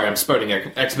 oh, sorry, I'm spouting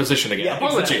exposition again. Yeah,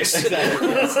 apologies. Exactly.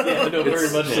 Yes. Yeah, no, very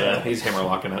much so. Yeah, he's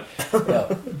Hammerlocking it.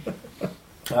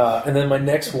 Yeah. And then my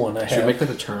next one I have... Should we make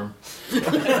that a term?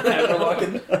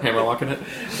 Hammerlocking it?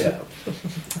 Yeah.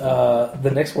 The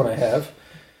next one I have...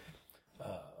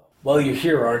 well, you're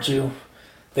here, aren't you?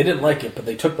 They didn't like it, but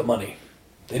they took the money.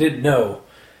 They didn't know.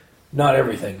 Not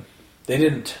everything. They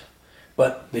didn't.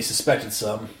 But they suspected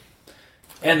some.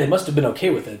 And they must have been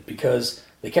okay with it, because...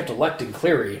 they kept electing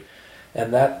Cleary,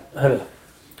 and that...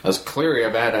 Was Cleary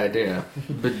a bad idea?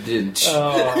 But didn't.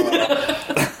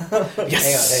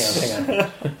 Yes! Hang on.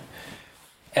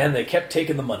 And they kept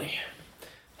taking the money.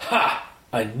 Ha!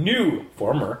 I knew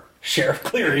former Sheriff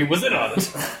Cleary was in on it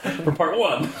from part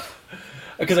 1.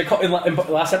 Because in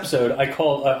last episode,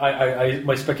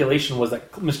 my speculation was that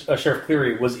Sheriff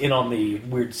Cleary was in on the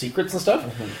weird secrets and stuff,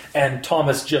 and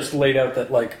Thomas just laid out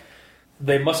that, like,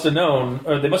 they must have known,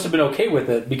 or they must have been okay with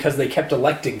it because they kept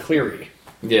electing Cleary.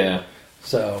 Yeah.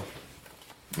 So,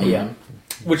 yeah.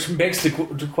 Which begs the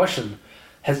question,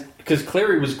 because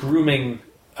Cleary was grooming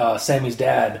Sammy's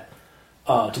dad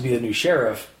to be the new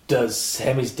sheriff, does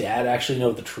Sammy's dad actually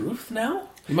know the truth now?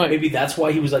 Maybe that's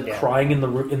why he was like crying in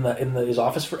his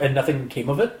office and nothing came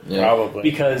of it? Yeah. Probably.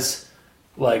 Because,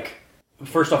 like,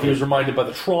 first off, he was reminded by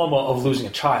the trauma of losing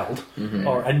a child,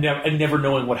 and never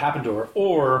knowing what happened to her,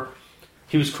 or...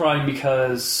 he was crying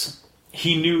because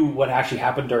he knew what actually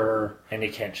happened to her, and he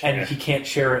can't share it. He can't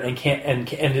share it, and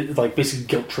it, like, basically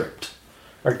guilt tripped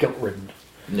or guilt ridden.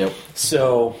 Nope.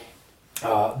 So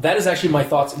that is actually my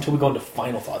thoughts until we go into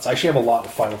final thoughts. I actually have a lot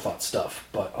of final thought stuff,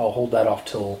 but I'll hold that off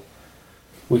till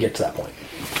we get to that point.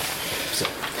 So,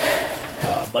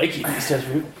 Mikey, these guys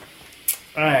for you.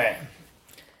 All right.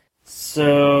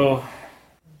 So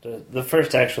the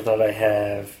first actual thought I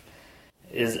have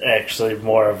is actually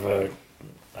more of a.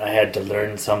 I had to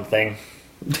learn something.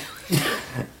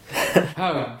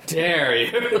 How dare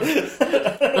you?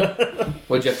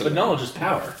 What'd you have to But knowledge is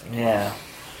power. Yeah.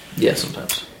 Yeah,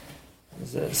 sometimes.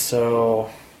 So,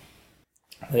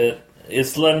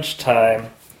 it's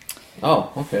lunchtime.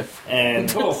 Oh, okay.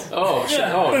 And Oh, shit.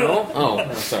 Oh, no? Oh,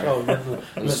 no, sorry. Oh,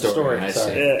 the story. I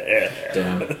Sorry. see.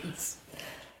 Damn.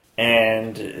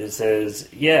 And it says,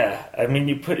 yeah, I mean,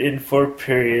 you put in 4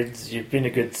 periods, you've been a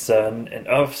good son, and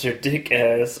Officer Dick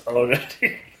Ass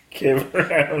already came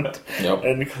around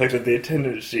and collected the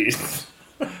attendance sheets.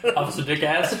 Officer Dick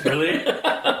Ass? Really?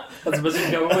 That's the best you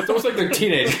can go with. It's almost like they're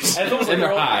teenagers. And it's almost like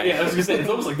they're all, high. Yeah, I was gonna say it's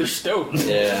almost like they're stoned.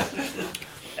 Yeah.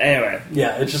 Anyway,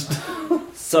 Yeah, it's just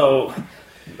so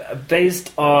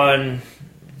based on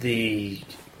the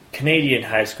Canadian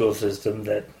high school system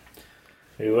that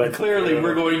we went clearly through,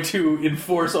 we're going to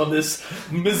enforce on this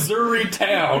Missouri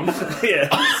town.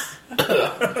 yes.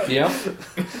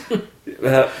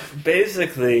 Yeah.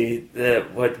 Basically,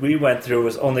 what we went through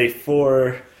was only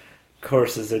 4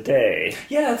 courses a day.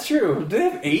 Yeah, that's true. Do they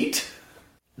have 8?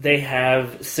 They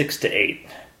have 6 to 8,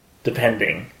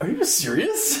 depending. Are you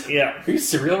serious? Yeah. Are you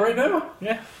serial right now?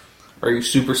 Yeah. Are you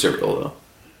super serial though?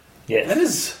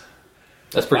 Yes.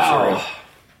 That's pretty Wow. serial.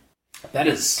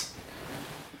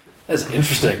 That's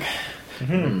interesting.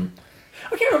 Mm-hmm.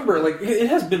 I can't remember. Like, it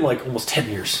has been like almost 10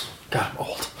 years. God,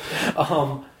 I'm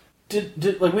old.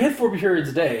 Did like we had 4 periods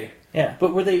a day? Yeah.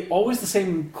 But were they always the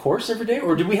same course every day,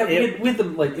 or did we have we had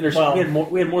them like Well,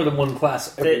 we had more than one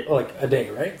class like a day,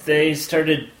 right? They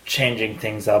started changing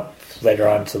things up later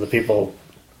on, so the people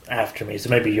after me, so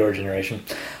maybe your generation.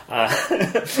 Right,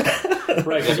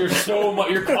 because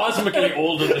you're cosmically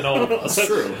older than all of us. That's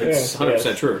true. It's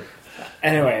 100% true.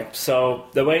 Anyway, so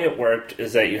the way it worked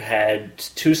is that you had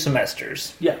 2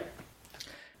 semesters, Yeah.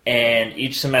 and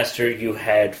each semester you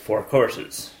had 4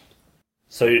 courses.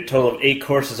 So you total of 8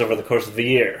 courses over the course of a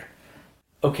year.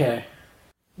 Okay.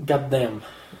 Goddamn.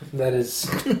 That is.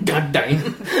 God dang.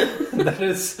 That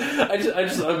is.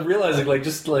 I'm realizing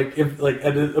if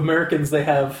Americans they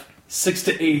have 6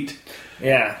 to 8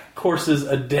 Yeah, courses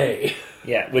a day.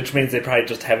 yeah, which means they probably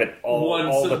just have it all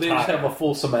the They time. just have a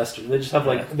full semester. They just have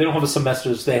they don't have a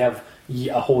semesters. They have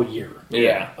a whole year.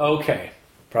 Yeah, Okay.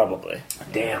 probably.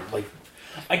 Damn.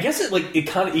 I guess it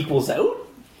kind of equals out.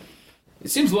 It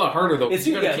seems a lot harder though. It's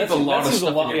You gotta keep a lot of stuff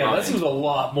in your mind. that seems a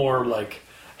lot more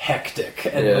hectic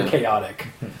and chaotic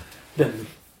than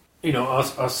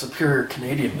a superior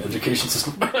Canadian education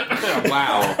system.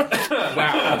 Wow.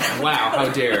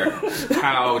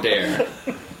 How dare.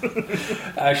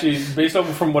 Actually, based on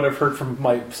from what I've heard from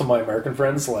some of my American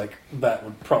friends, that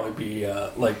would probably be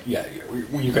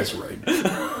you guys are right.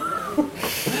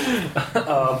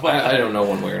 But I don't know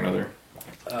one way or another.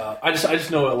 I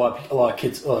just know a lot of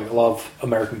kids, a lot of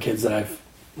American kids that I've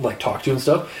talked to and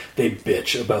stuff. They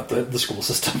bitch about the school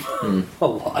system a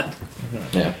lot.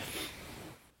 Yeah.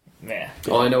 Yeah.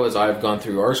 All I know is I've gone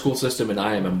through our school system and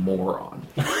I am a moron.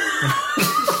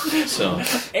 So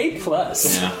A+.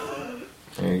 yeah.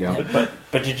 There you go.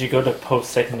 But did you go to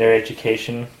post-secondary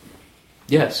education?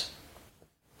 Yes.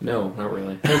 No, not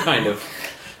really. No, kind of.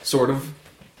 Sort of.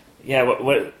 Yeah,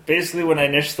 what basically when I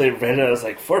initially read it, I was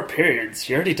like, 4 periods,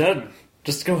 you're already done.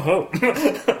 Just go home.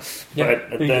 Yeah.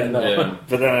 But then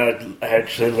I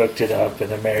actually looked it up,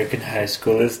 and American high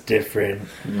school is different.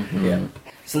 Mm-hmm. Yeah.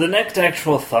 So the next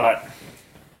actual thought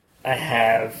I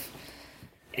have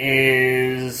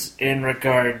is in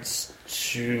regards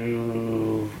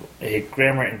to a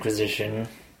grammar inquisition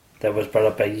that was brought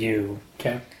up by you,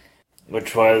 Okay.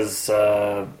 which was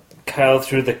Kyle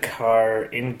threw the car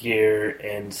in gear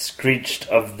and screeched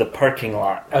of the parking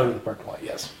lot. Out of the parking lot,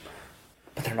 yes.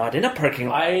 But they're not in a parking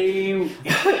lot.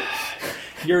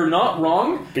 You're not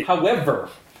wrong. However,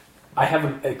 I have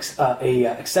an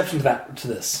exception to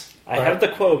this. I have the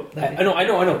quote. I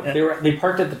know. Yeah. They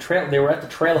parked at the trail. They were at the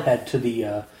trailhead to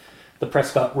the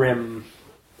Prescott Rim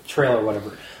trail or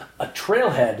whatever. A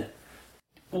trailhead,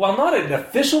 while not an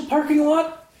official parking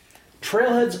lot,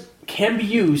 trailheads can be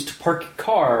used to park your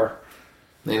car.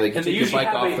 They take your bike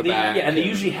off the back. Yeah, and they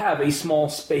usually have a small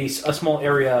space, a small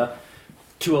area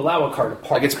to allow a car to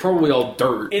park. It's probably all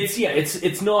dirt.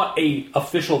 It's not a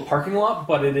official parking lot,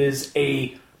 but it is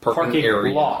a parking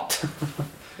area. lot.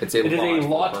 It is a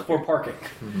lot for parking.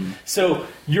 Mm-hmm. So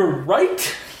you're right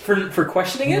for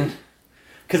questioning it,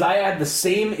 because I had the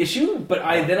same issue, but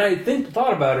I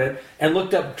thought about it and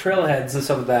looked up trailheads and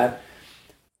stuff like that.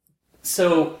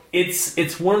 So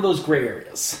it's one of those gray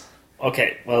areas.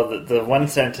 Okay, well, the one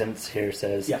sentence here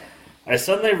says, Yeah. I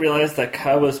suddenly realized that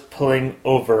Kyle was pulling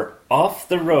over off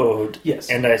the road, Yes.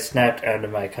 and I snapped out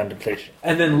of my contemplation.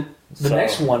 And then the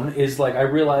next one is I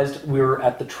realized we were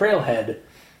at the trailhead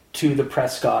to the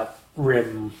Prescott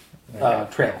Rim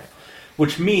trail,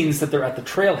 which means that they're at the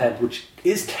trailhead, which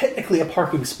is technically a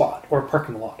parking spot or a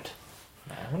parking lot.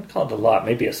 I wouldn't call it a lot,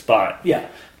 maybe a spot. Yeah,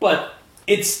 but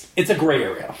it's a gray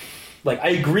area. I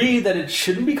agree that it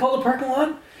shouldn't be called a parking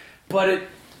lot, but it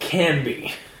can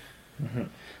be. Mm-hmm.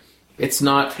 It's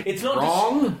not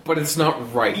wrong, but it's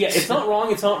not right. Yeah, it's not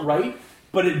wrong, it's not right,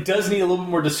 but it does need a little bit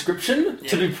more description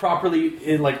to be properly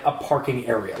in a parking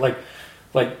area.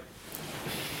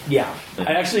 Yeah.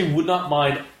 I actually would not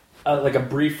mind a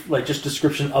brief just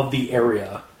description of the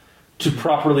area to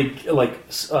properly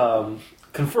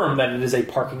confirm that it is a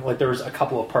parking. Like there's a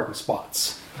couple of parking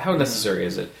spots. How necessary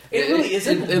is it? It really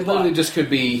isn't. It literally just could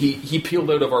be he peeled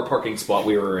out of our parking spot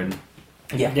we were in.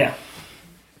 Yeah.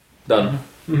 Done.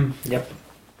 Mm-hmm. Yep.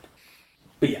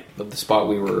 But yeah, The spot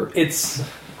we were it's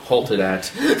halted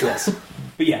at. yes.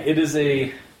 But yeah, it is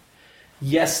a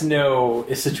yes/no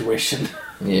situation.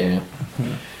 Yeah.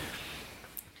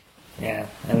 Yeah,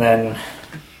 and then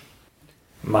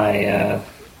my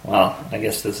I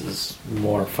guess this is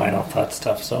more final thought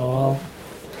stuff, so I'll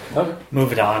Okay.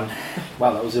 move it on.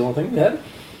 Wow, that was the only thing you had?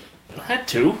 I had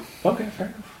two. Okay, fair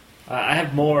enough. I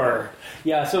have more,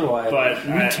 Yeah, so do I. but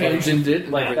We tangented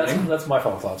like everything. that's my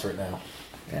final thoughts right now.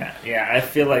 yeah, I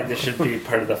feel like this should be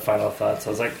part of the final thoughts. I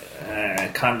was like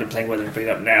contemplating whether to bring it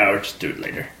up now or just do it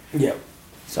later. Yeah.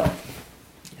 So,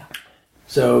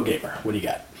 So, Gamer, what do you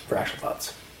got for actual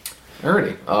thoughts?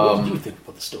 Alrighty. What did you think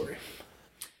about the story?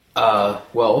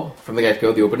 Well, from the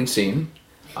get-go, the opening scene,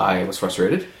 I was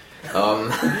frustrated.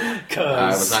 I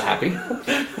was not happy.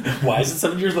 Why is it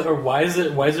 7 years later? Or why is this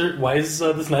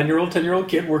 9-year-old, 10-year-old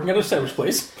kid working at a sandwich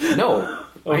place? No,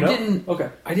 Oh, I no? didn't. Okay.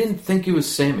 I didn't think it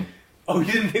was Sammy. Oh,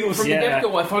 you didn't think it was? From the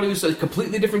get-go, I thought he was a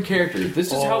completely different character.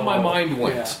 This is how my mind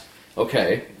went. Yeah.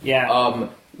 Okay. yeah.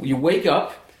 You wake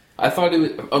up. I thought it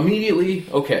was immediately,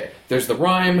 okay, there's the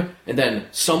rhyme, and then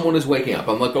someone is waking up.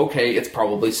 I'm like, okay, it's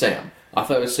probably Sam. I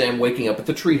thought it was Sam waking up at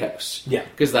the treehouse. Yeah.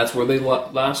 Because that's where they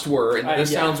last were, and the yeah.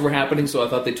 sounds were happening, so I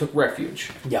thought they took refuge.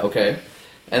 Yeah. Okay.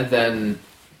 And then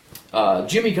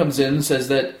Jimmy comes in and says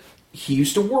that he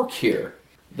used to work here.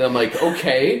 Then I'm like,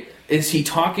 okay, is he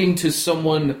talking to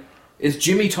someone... Is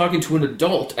Jimmy talking to an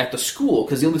adult at the school?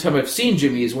 Because the only time I've seen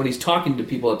Jimmy is when he's talking to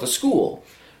people at the school.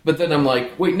 But then I'm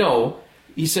like, wait, no.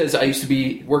 He says, I used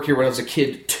to work here when I was a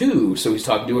kid, too. So he's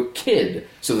talking to a kid.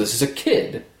 So this is a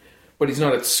kid. But he's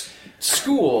not at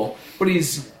school. But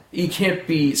he can't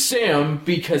be Sam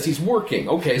because he's working.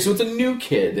 Okay, so it's a new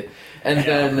kid. And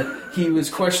then he was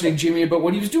questioning Jimmy about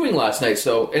what he was doing last night.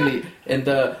 So and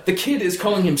the kid is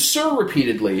calling him sir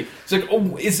repeatedly. It's like,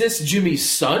 oh, is this Jimmy's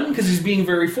son? Because he's being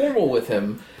very formal with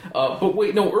him. But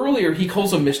wait, no, earlier he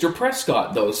calls him Mr.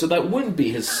 Prescott, though. So that wouldn't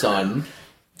be his son.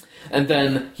 And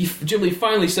then Jimmy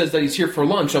finally says that he's here for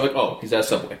lunch. I'm like, oh, he's at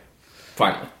Subway.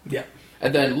 Finally. Yeah.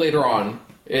 And then later on,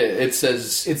 it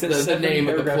says the name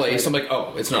of the place. Later. I'm like,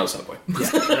 oh, it's not a Subway.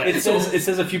 Yeah. it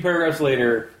says a few paragraphs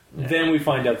later. Yeah. Then we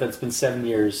find out that it's been 7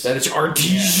 years. That it's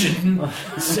artesian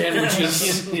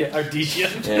sandwiches. Yeah,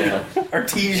 artesian. Yeah.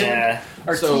 Artesian. Yeah.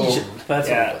 Artesian. That's what it was.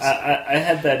 I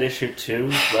had that issue too.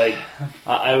 Like,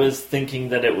 I was thinking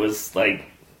that it was like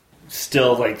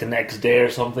still like the next day or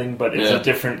something, but it's a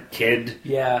different kid.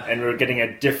 Yeah. And we're getting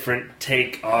a different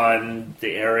take on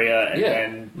the area,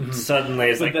 and then suddenly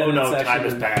it's like, oh no, time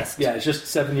has passed. Yeah, it's just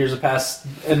 7 years have passed,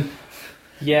 and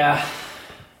yeah.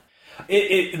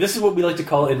 This is what we like to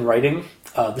call in writing.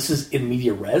 This is in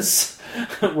media res,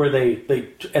 where they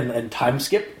and time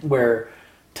skip, where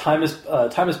time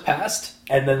has passed,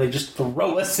 and then they just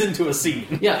throw us into a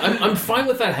scene. Yeah, I'm fine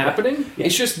with that happening. Yeah.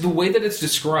 It's just the way that it's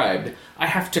described. I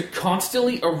have to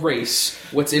constantly erase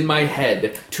what's in my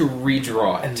head to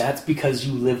redraw it. And that's because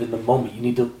you live in the moment. You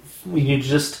need to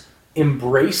just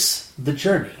embrace the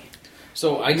journey.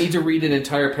 So I need to read an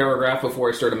entire paragraph before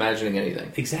I start imagining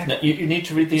anything. Exactly. No, you need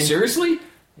to read the Seriously?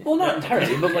 Well, not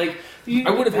entirely, but like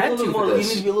I would have had to more. with You this.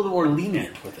 need to be a little more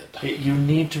lenient with it. You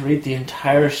need to read the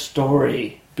entire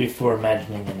story before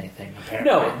imagining anything.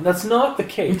 Apparently, No, that's not the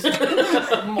case.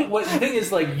 What the thing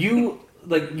is, you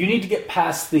need to get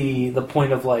past the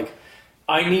point of like,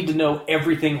 I need to know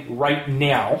everything right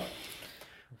now.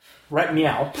 Right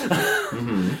now.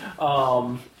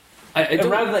 And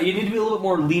rather than that, you need to be a little bit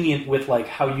more lenient with like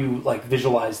how you like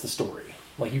visualize the story.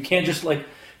 Like you can't just like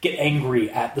get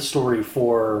angry at the story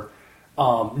for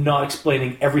not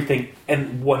explaining everything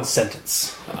in one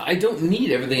sentence. I don't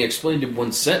need everything explained in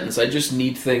one sentence. I just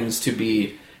need things to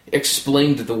be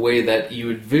explained the way that you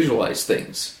would visualize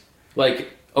things.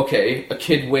 Like, okay, a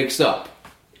kid wakes up.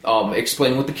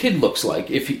 Explain what the kid looks like.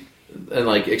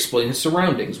 Explain his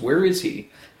surroundings. Where is he?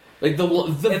 Like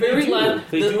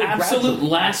the absolute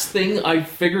last thing I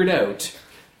figured out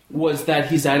was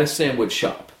that he's at a sandwich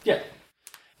shop. Yeah.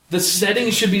 The setting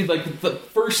should be like the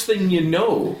first thing you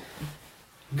know.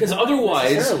 Because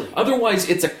otherwise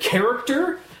it's a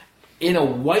character in a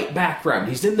white background.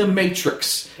 He's in the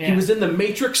Matrix. Yeah. He was in the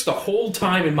Matrix the whole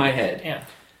time in my head.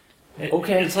 Yeah.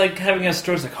 Okay, it's like having a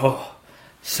story. It's like, oh,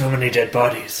 so many dead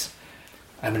bodies.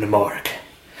 I'm in a morgue.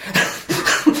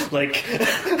 Like...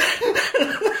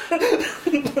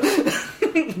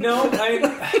 No,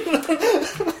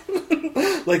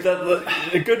 Like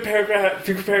a good paragraph,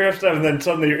 few paragraphs down, and then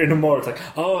suddenly you're into more. It's like,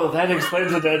 oh, that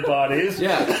explains the dead bodies.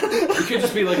 Yeah, you could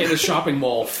just be like in a shopping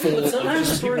mall full of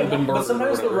just people who've been murdered. But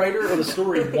sometimes the writer of the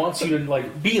story wants you to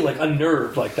like be like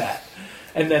unnerved like that,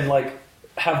 and then like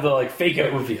have the like fake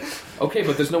out reveal. Okay,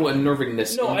 but there's no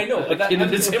unnervingness. No, I know, but I'm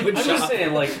just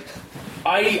saying like.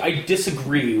 I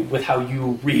disagree with how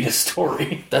you read a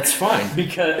story. That's fine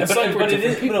because, but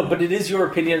it is your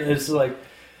opinion. It's like,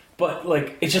 but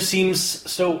like, it just seems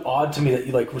so odd to me that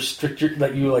you like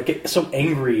that you like get so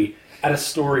angry at a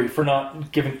story for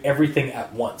not giving everything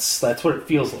at once. That's what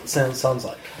it sounds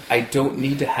like. I don't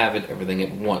need to have everything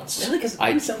at once. Really, because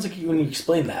it sounds like when you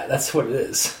explain that, that's what it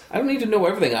is. I don't need to know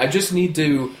everything. I just need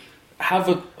to have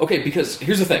because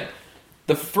here's the thing: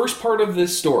 the first part of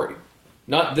this story.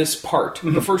 Not this part.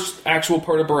 The first actual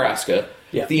part of Borrasca.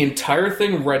 Yeah. The entire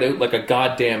thing read out like a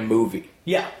goddamn movie.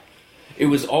 Yeah. It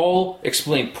was all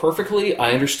explained perfectly.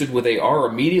 I understood what they are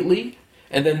immediately.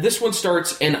 And then this one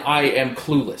starts and I am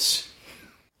clueless.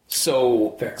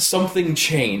 So Fair. Something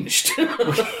changed.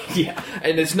 Yeah.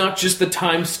 And it's not just the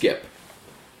time skip.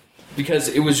 Because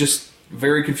it was just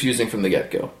very confusing from the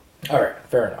get-go. Alright,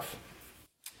 fair enough.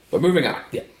 But moving on.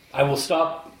 Yeah. I will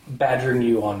stop badgering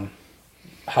you on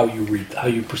how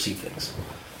you perceive things.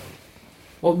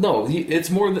 Well, no, it's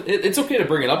more. It's okay to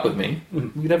bring it up with me. We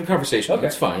can have a conversation. Okay.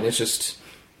 It's fine. It's just,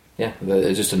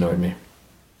 it just annoyed me.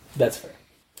 That's fair.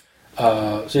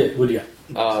 So yeah, what do you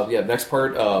got? Next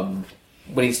part,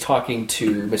 when he's talking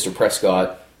to Mr.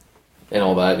 Prescott and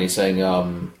all that, and he's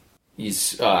saying,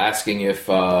 he's asking if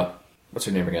what's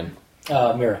her name again?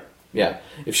 Mira. Yeah,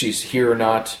 if she's here or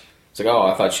not. It's like, oh,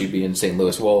 I thought she'd be in St.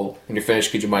 Louis. Well, when you're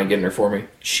finished, could you mind getting her for me?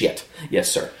 Shit.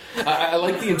 Yes, sir. I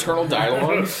like the internal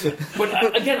dialogue.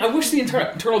 But, again, I wish the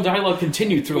internal dialogue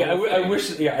continued through. Yeah, I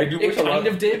wish. Yeah, I do. It kind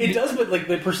of did. It does, but like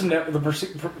the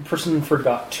person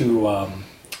forgot to,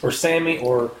 or Sammy,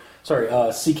 or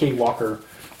sorry, C.K. Walker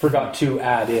forgot to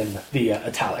add in the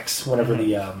italics whenever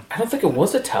the. I don't think it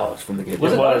was italics from the get-go.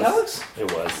 Was it not italics?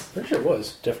 It was. Pretty sure it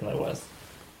was. Definitely was.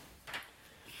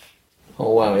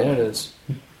 Oh wow, yeah, it is.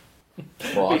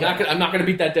 Well, I'm not gonna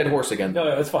beat that dead horse again. No,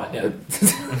 it's fine. Yeah.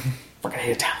 Fuck, I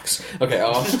hate italics. Okay.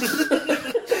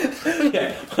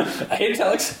 Yeah, I hate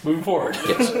italics. Moving forward.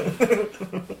 Yes.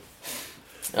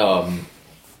 There's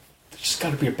just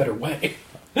got to be a better way.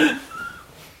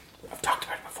 I've talked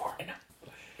about it before. I know.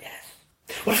 Yes.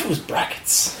 What if it was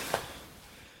brackets?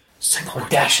 Single or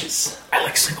dashes? I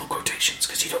like single quotations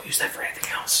because you don't use that for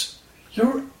anything else.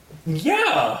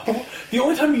 Yeah. The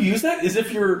only time you use that is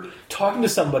if you're talking to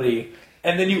somebody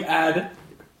and then you add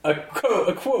a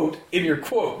quote in your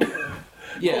quote.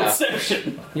 Yeah.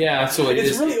 Section. Yeah, so it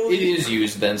is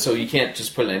used then, so you can't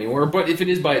just put it anywhere. But if it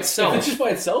is by itself, if it's just by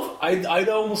itself, I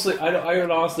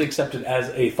would honestly accept it as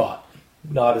a thought,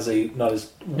 not as an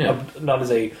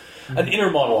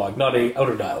inner monologue, not a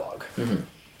outer dialogue.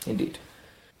 Mm-hmm. Indeed.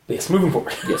 Yes, moving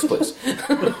forward. Yes, please.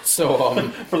 So,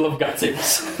 for love of God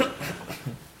sakes.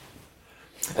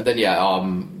 And then,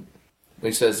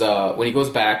 when he says, when he goes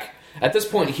back, at this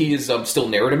point, he is still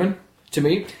narrativman to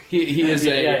me. He is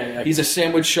he's a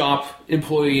sandwich shop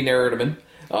employee narrativman,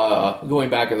 going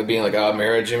back and being like,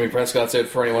 Mara, Jimmy Prescott's out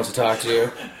for anyone wants to talk to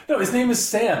you. No, his name is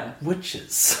Sam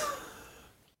Witches.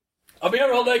 I'll be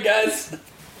here all night, guys.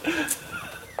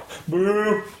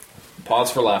 Boo.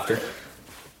 Pause for laughter.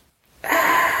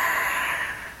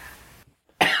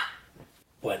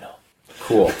 Bueno.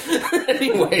 Cool.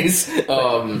 Anyways,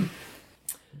 but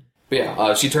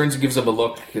yeah, she turns and gives him a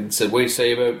look and said, "What do you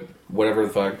say about whatever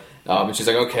the fuck?" And she's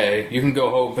like, "Okay, you can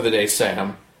go home for the day,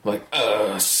 Sam." I'm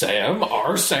like, Sam?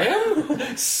 Our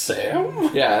Sam? Sam?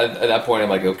 Yeah, at that point, I'm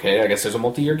like, okay, I guess there's a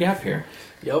multi-year gap here.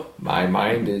 Yep. My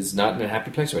mind is not in a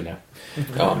happy place right now.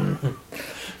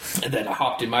 And then I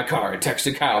hopped in my car and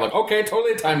texted Kyle, like, okay,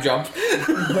 totally a time jump.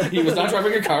 He was not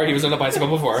driving a car, he was on a bicycle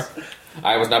before.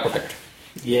 I was not prepared.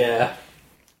 Yeah.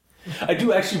 I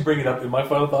do actually bring it up in my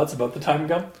final thoughts about the time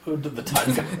gump. The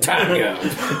time gump. Time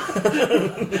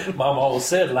gump. Mom always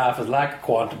said life is like a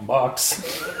quantum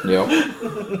box. Yep.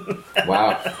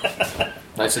 Wow.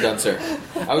 Nicely done, sir.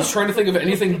 I was trying to think of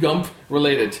anything Gump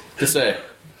related to say,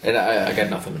 and I got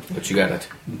nothing, but you got it.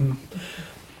 Mm-hmm.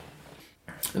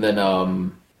 And then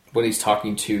when he's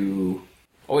talking to...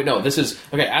 Oh, wait, no, this is...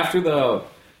 Okay, after the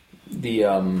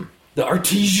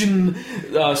artesian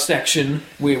section,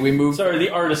 we moved... Sorry, the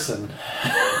artisan.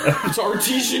 It's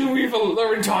artesian, we've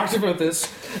already talked about this.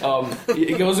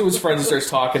 He goes to his friends and starts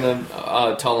talking and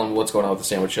telling him what's going on with the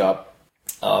sandwich shop.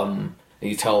 And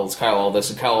he tells Kyle all this,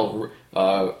 and Kyle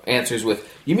answers with,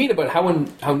 "You mean about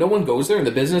how no one goes there and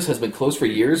the business has been closed for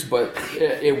years, but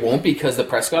it won't because the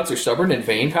Prescotts are stubborn and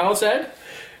vain," Kyle said.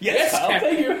 Yes, Kyle,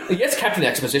 thank you. Yes, Captain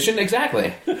Exposition,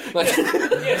 exactly. Like,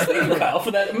 Yes, thank you, Kyle,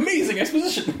 for that amazing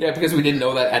exposition. yeah, because we didn't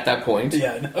know that at that point.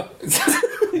 Yeah, I know.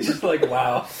 It's just like,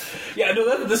 wow. Yeah,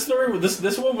 no, this story,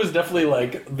 this one was definitely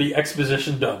like the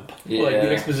exposition dump. Yeah. Like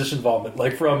the exposition vomit.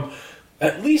 Like from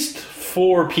at least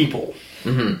 4 people.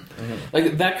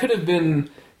 Like, that could have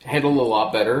been handled a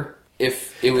lot better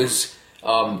if it was...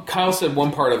 Kyle said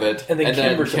one part of it, And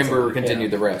then Kimber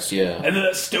continued the rest, yeah. And then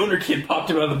that stoner kid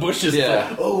popped him out of the bushes. Yeah.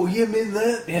 Like, oh, yeah, man,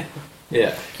 that? Yeah.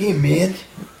 Yeah. Yeah, man.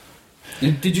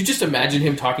 Did you just imagine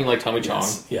him talking like Tommy Chong?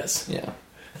 Yes. Yeah.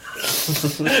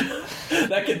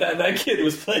 that kid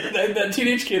was played. That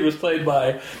teenage kid was played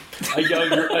by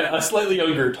a slightly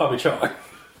younger Tommy Chong.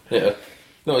 Yeah.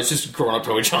 No, it's just grown up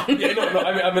Tommy Chong. Yeah, no.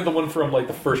 I meant the one from like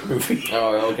the first movie.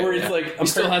 Oh, okay. Where it's like he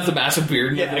still has the massive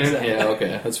beard. Yeah, exactly. Yeah,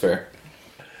 okay, that's fair.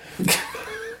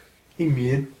 Hey,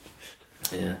 man.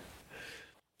 Yeah.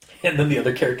 And then the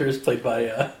other character is played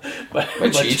by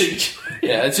Cheech.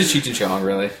 Yeah, it's just Cheech and Chong,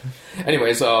 really.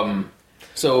 Anyways,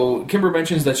 so Kimber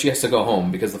mentions that she has to go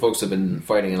home because the folks have been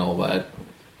fighting and all that.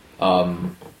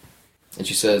 And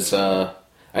she says, I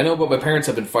know, but my parents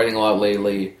have been fighting a lot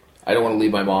lately. I don't want to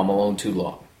leave my mom alone too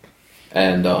long.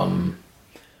 And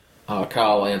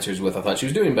Kyle answers with, I thought she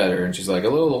was doing better. And she's like, a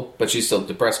little, but she's still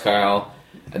depressed, Kyle.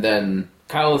 And then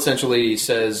Kyle essentially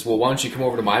says, well, why don't you come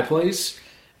over to my place?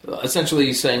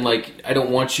 Essentially saying, like, I don't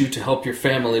want you to help your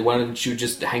family. Why don't you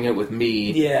just hang out with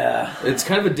me? Yeah. It's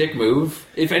kind of a dick move.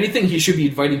 If anything, he should be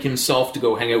inviting himself to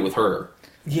go hang out with her.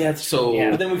 Yeah, so.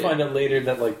 Yeah. But then we find out later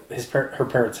that like her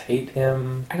parents hate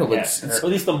him. I know, but or at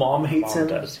least the mom hates him.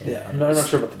 Does, yeah, I'm not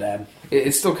sure about the dad.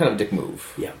 It's still kind of a dick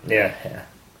move. Yeah.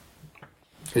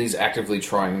 Because he's actively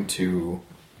trying to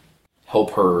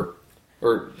help her,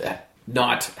 or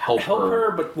not help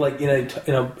her, but like in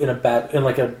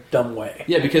a dumb way.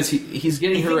 Yeah, because he's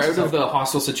getting her out of the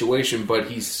hostile situation, but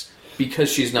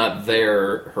because she's not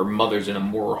there, her mother's in a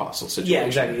more hostile situation. Yeah,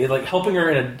 exactly. Like helping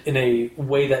her in a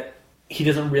way that he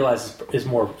doesn't realize is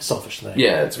more selfish than that.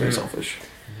 Yeah, it's very selfish.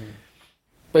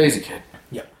 But he's a kid.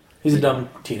 Yeah, he's a dumb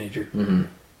teenager.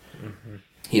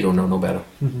 He don't know no better.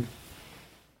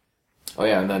 Oh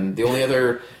yeah, and then the only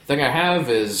other thing I have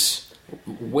is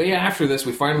way after this,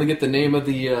 we finally get the name of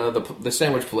the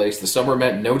sandwich place. The summer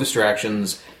meant no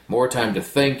distractions, more time to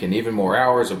think, and even more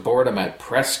hours of boredom at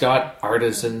Prescott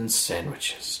Artisan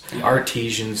Sandwiches.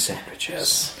 Artesian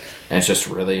Sandwiches. And it's just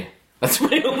really... That's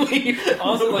my only...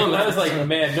 Also, like, I was like,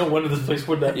 man, no wonder this place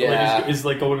would is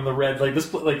like going in the red. Like,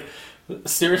 this, like,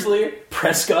 seriously?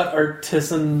 Prescott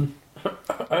Artisan...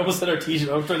 I almost said artesian.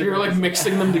 I was trying to... You're, like,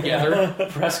 mixing them together.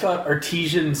 Prescott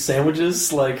Artesian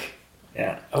Sandwiches, like...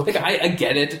 Yeah. Okay. Like, I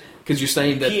get it, because you're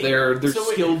saying that they're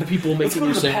skilled people making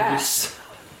your sandwiches.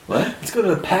 What? Let's go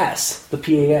to the PAS. The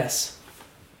PAS.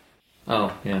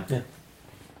 Oh, yeah.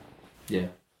 Yeah.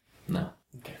 No.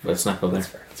 Okay. Let's not go there.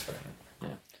 That's fair. Yeah.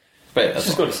 But Let's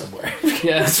just go to Subway.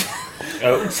 Yes.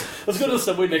 Let's go to the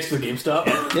Subway next to the GameStop.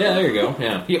 Yeah, there you go.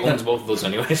 Yeah. He owns both of those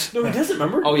anyways. No, he doesn't,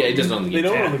 remember? Oh, yeah, he doesn't own the GameStop. They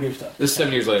don't own the GameStop. This is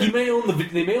 7 years later. They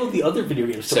may own the other video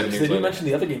game store. 7 years They didn't later. mention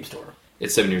the other game store.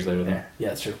 It's 7 years later, though. Yeah,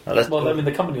 that's true. Oh, that's well, cool. I mean,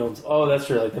 the company owns... Oh, that's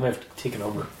true. Like, they may have taken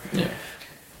over. Yeah.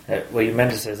 What you meant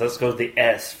to say is, let's go to the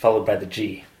S followed by the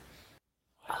G.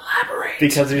 Elaborate.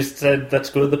 Because you said,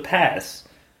 let's go to the PAS.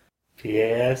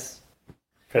 PAS.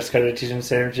 Prescott Artisan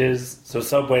Sandwiches. So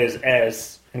Subway is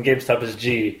S, and GameStop is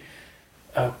G.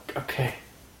 Oh, okay.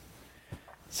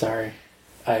 Sorry.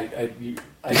 I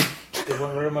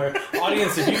my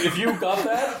audience, if you got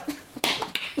that,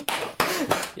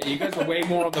 Yeah, you guys are way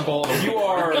more on the ball. you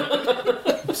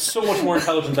are so much more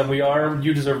intelligent than we are.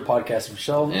 You deserve a podcast of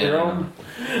yourself, your own.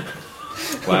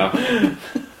 Wow.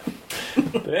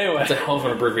 But anyway, That's a hell of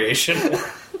an abbreviation.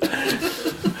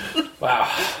 wow.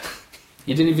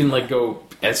 You didn't even, like, go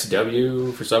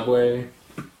SW for Subway?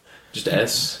 Just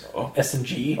S? S and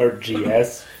G. Or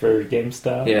GS for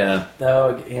GameStop. Yeah.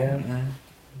 Oh, yeah.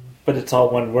 But it's all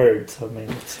one word, so I mean,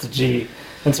 it's the G.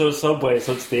 And so is Subway,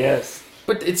 so it's the S.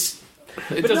 But it's...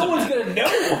 But no one's gonna know.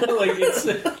 Like it's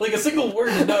like a single word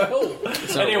is no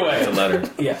help. Anyway, it's a letter.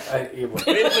 Yeah,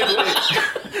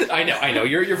 I know.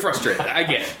 You're frustrated. I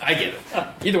get it.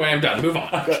 Either way, I'm done. Move on.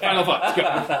 Final thoughts. Go.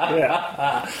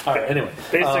 Yeah. All right. Anyway,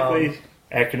 Basically,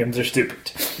 acronyms are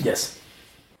stupid. yes.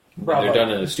 Bravo. They're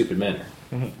done in a stupid manner.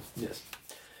 Mm-hmm. Yes.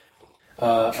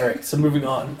 All right. So moving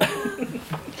on.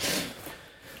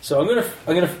 So I'm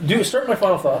gonna start my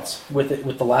final thoughts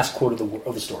with the last quote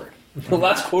of the story. The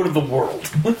last quote of the world.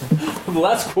 The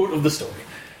last quote of the story.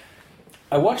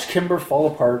 I watched Kimber fall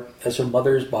apart as her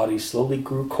mother's body slowly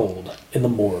grew cold in the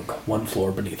morgue 1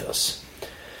 floor beneath us.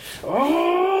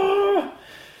 Oh!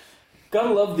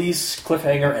 Gotta love these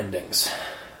cliffhanger endings.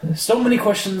 So many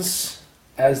questions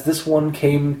as this one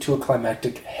came to a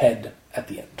climactic head at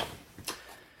the end.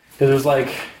 Because it was like,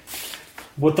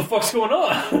 what the fuck's going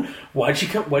on? Why'd she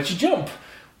jump?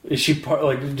 Is she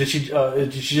did she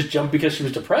just jump because she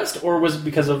was depressed, or was it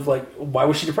because of why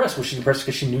was she depressed? Was she depressed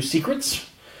because she knew secrets?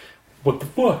 What the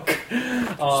fuck?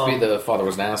 Just be the father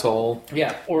was an asshole.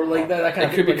 Yeah, or that kind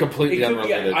of. It could be completely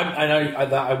unrelated. Yeah,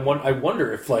 I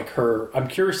wonder if I'm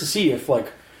curious to see if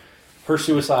her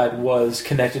suicide was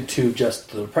connected to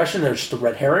just the depression or just a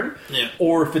red herring,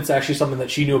 or if it's actually something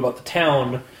that she knew about the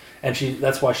town and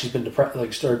that's why she's been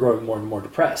depressed, started growing more and more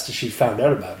depressed as she found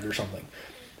out about it or something.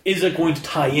 Is it going to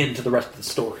tie into the rest of the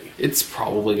story? It's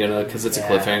probably gonna, because it's a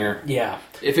cliffhanger. Yeah.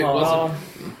 If it wasn't,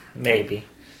 maybe.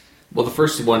 Well, the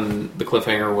first one, the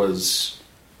cliffhanger was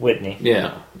Whitney.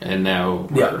 Yeah, and now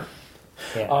her.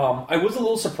 Yeah. I was a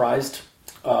little surprised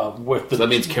with the. So that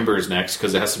means Kimber is next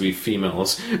because it has to be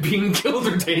females being killed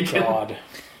or taken. God.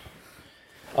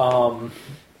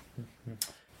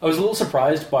 I was a little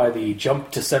surprised by the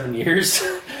jump to 7 years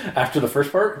after the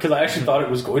first part because I actually thought it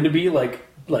was going to be like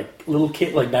little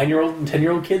kid, 9-year-old and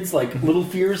 10-year-old kids, Little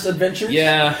Fears adventures.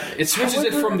 Yeah, it switches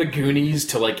it from the Goonies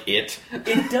to It.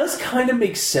 It does kind of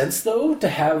make sense though to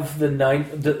have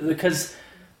because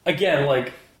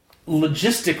again,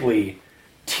 logistically,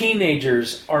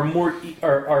 teenagers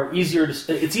are easier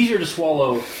to. It's easier to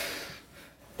swallow.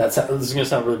 This is going to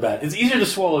sound really bad. It's easier to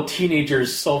swallow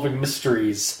teenagers solving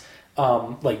mysteries,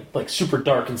 like super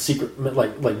dark and secret,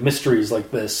 like mysteries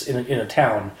like this in a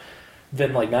town,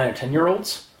 than 9 or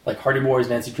 10-year-olds, like Hardy Boys,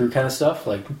 Nancy Drew kind of stuff.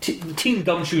 The teen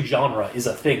gumshoe genre is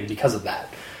a thing because of that.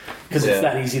 Because it's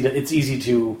that easy to. It's easy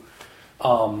to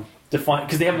define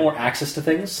because they have more access to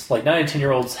things. 9 and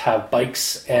 10-year-olds have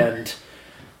bikes and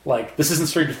this isn't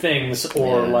Stranger Things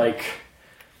or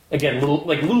again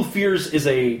Little Fears is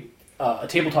a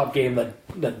tabletop game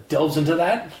that delves into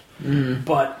that. Mm.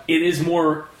 But it is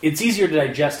more. It's easier to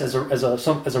digest as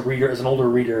a reader, as an older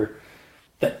reader,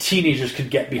 that teenagers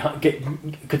could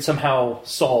could somehow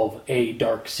solve a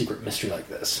dark secret mystery like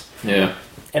this. Yeah,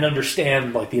 and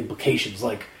understand the implications.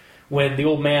 When the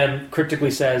old man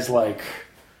cryptically says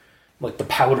the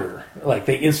powder,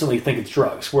 they instantly think it's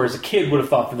drugs, whereas a kid would have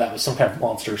thought that was some kind of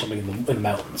monster or something in the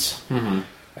mountains. Mm-hmm.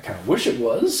 I kind of wish it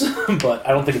was, but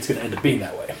I don't think it's going to end up being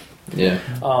that way. Yeah.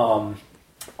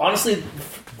 Honestly,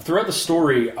 throughout the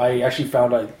story, I actually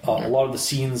found a lot of the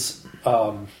scenes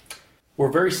were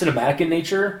very cinematic in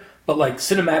nature, but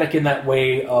cinematic in that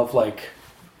way of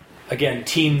again,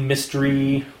 teen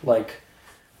mystery,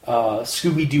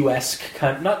 Scooby-Doo-esque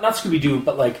kind of, not Scooby-Doo,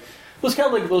 but those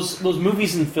kind of those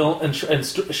movies and film and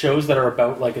shows that are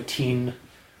about a teen,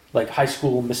 high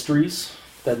school mysteries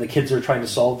that the kids are trying to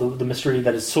solve the mystery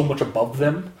that is so much above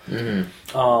them.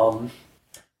 Mm-hmm.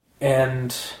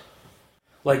 And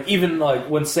even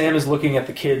when Sam is looking at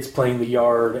the kids playing the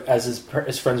yard as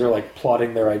his friends are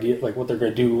plotting their idea, what they're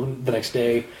going to do the next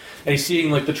day, and he's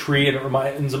seeing the tree and it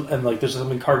reminds him, and there's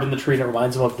something carved in the tree and it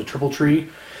reminds him of the triple tree.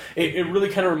 It really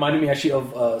kind of reminded me actually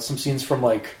of some scenes from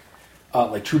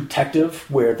True Detective,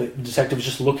 where the detective is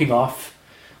just looking off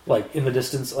in the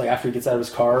distance after he gets out of his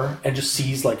car and just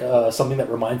sees something that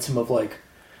reminds him of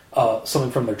something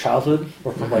from their childhood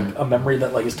or from a memory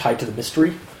that is tied to the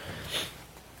mystery.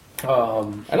 I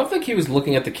don't think he was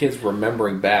looking at the kids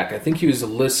remembering back. I think he was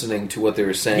listening to what they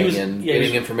were saying and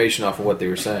getting information off of what they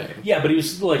were saying. Yeah, but he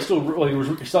was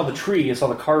he saw the tree, he saw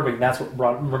the carving. That's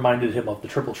what reminded him of the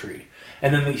triple tree.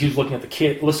 And then he was looking at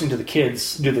listening to the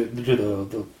kids do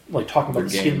the talking about the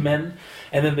skin men,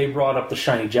 and then they brought up the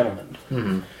shiny gentleman.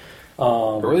 Mm-hmm.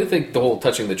 I really think the whole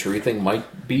touching the tree thing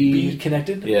might be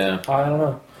connected. Yeah, I don't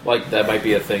know. That might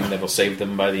be a thing that will save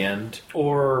them by the end.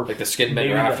 Or the skin men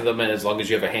are after them, and as long as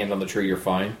you have a hand on the tree, you're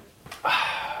fine.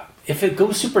 If it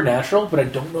goes supernatural, but I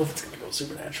don't know if it's going to go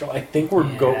supernatural. I think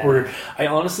I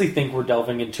honestly think we're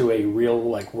delving into a real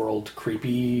world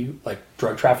creepy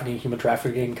drug trafficking, human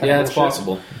trafficking kind of. Yeah, it's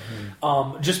possible.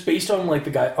 Mm-hmm. Just based on the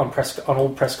guy on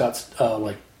old Prescott's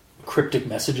cryptic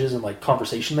messages and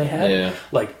conversation they had. Yeah.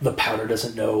 The powder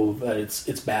doesn't know that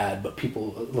it's bad, but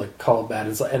people call it bad.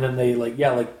 And then they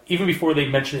even before they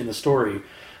mention it in the story,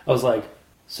 I was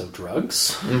so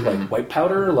drugs, mm-hmm. White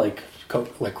powder,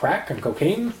 crack and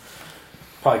cocaine.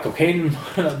 Probably cocaine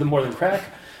more than crack.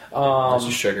 That's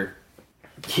just sugar.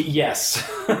 Yes,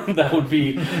 that would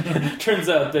be. Turns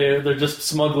out they're just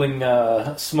smuggling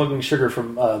sugar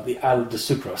from the Isle de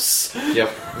Sucros.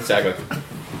 Yep, exactly.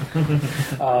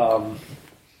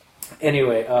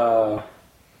 Anyway, what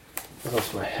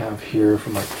else do I have here for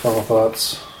my final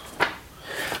thoughts?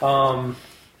 My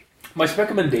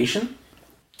recommendation.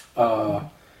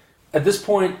 At this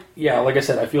point, like I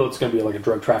said, I feel it's going to be a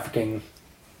drug trafficking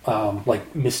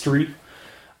like mystery.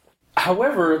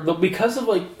 However, because of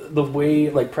like the way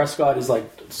like Prescott is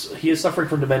like he is suffering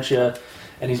from dementia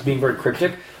and he's being very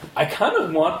cryptic, I kind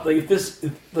of want like to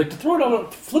throw it on,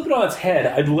 flip it on its head.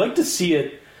 I'd like to see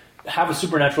it have a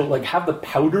supernatural, like have the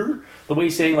powder, the way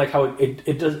he's saying like how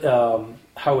it does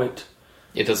how it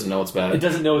doesn't know it's bad. It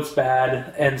doesn't know it's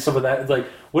bad, and some of that like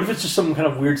what if it's just some kind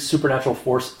of weird supernatural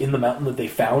force in the mountain that they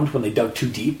found when they dug too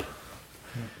deep?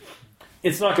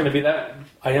 It's not going to be that.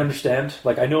 I understand.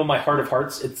 Like, I know in my heart of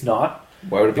hearts, it's not.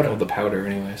 Why would it be called the powder,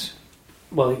 anyways?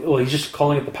 Well, he's just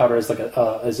calling it the powder as like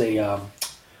oh,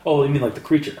 you mean like the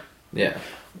creature? Yeah.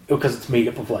 Because it's made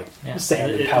up of like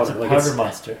sand and powder. It's a like powder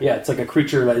monster. Yeah, it's like a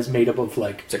creature that is made up of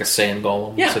like. It's like a sand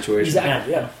golem situation.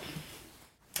 Exactly. Yeah.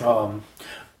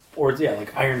 Or it's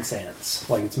like iron sands.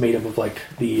 Like it's made up of like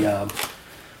the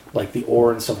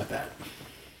ore and stuff like that.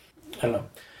 I don't know.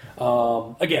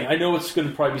 Again, I know it's going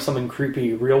to probably be something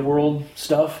creepy, real world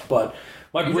stuff, but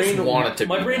my brain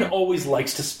always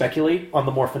likes to speculate on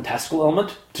the more fantastical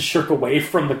element to shirk away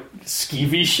from the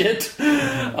skeevy shit.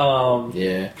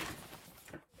 Yeah.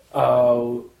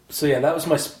 So yeah, that's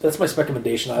my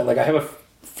recommendation. I have a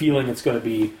feeling it's going to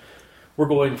be we're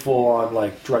going full on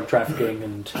like drug trafficking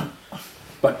and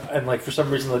for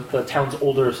some reason the town's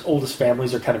oldest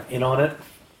families are kind of in on it.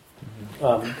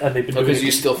 And they've been because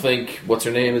you still think what's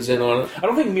her name is in on it. I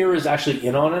don't think Mira is actually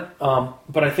in on it,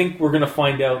 but I think we're going to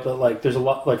find out that like there's a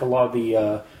lot of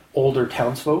the older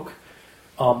townsfolk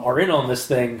are in on this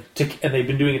thing, and they've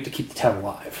been doing it to keep the town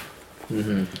alive.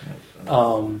 Mm-hmm.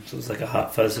 So it's like a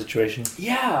hot fuzz situation.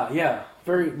 Yeah,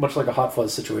 very much like a hot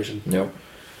fuzz situation. Yep.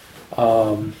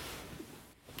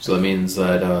 So that means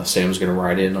that Sam's going to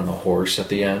ride in on a horse at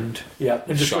the end. Yeah,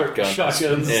 and just shotguns.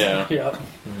 Yeah.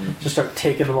 Mm-hmm. Just start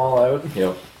taking them all out.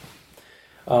 Yep.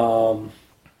 And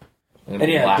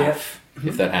yeah, laugh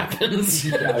if that happens.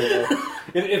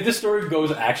 If this story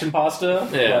goes action pasta,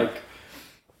 like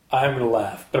I'm going to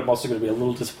laugh, but I'm also going to be a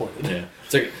little disappointed. Yeah,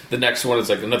 it's like the next one is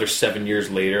like another 7 years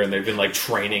later, and they've been like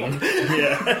training.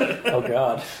 Yeah. Oh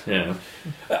God. Yeah.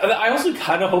 I also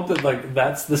kind of hope that like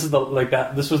this was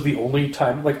the only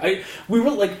time I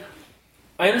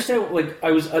understand like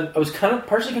I was kind of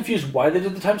partially confused why they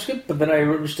did the time skip, but then I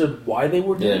understood why they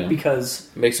were doing it because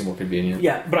it makes it more convenient.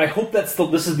 Yeah, but I hope this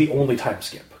is the only time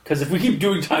skip because if we keep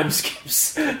doing time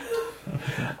skips, I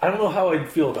don't know how I'd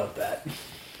feel about that.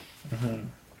 Mm-hmm.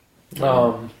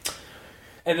 And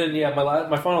then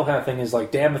my final kind of thing is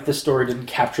like, damn if this story didn't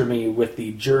capture me with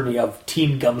the journey of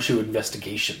Teen Gumshoe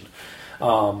investigation,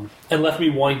 and left me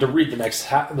wanting to read the next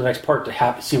part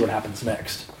to see what happens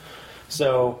next.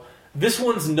 So this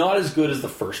one's not as good as the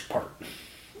first part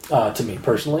to me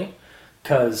personally,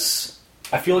 because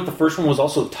I feel like the first one was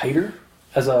also tighter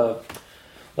as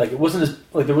it wasn't as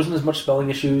there wasn't as much spelling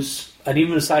issues, and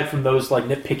even aside from those like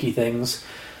nitpicky things.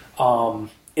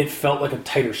 It felt like a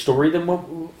tighter story than what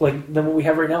we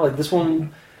have right now. Like this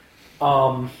one,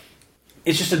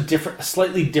 it's just a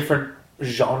slightly different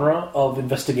genre of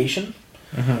investigation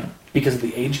because of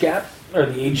the age gap or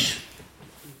the age,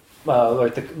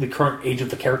 like the current age of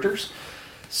the characters.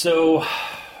 So,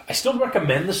 I still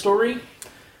recommend the story,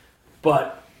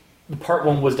 but the part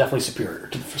one was definitely superior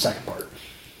to the second part.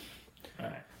 All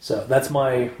right. So that's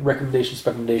my recommendations,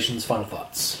 final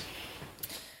thoughts.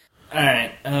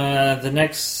 Alright, the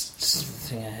next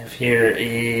thing I have here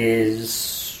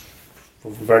is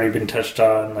we've already been touched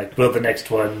on, like, will the next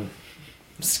one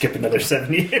skip another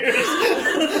 7 years?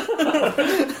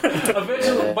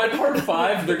 Eventually, by part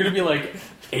 5, they're going to be like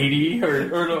 80, or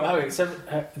no, wait, 7,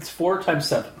 it's 4 times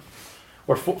 7.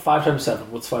 Or 5 times 7.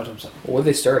 What's 5 times 7? What did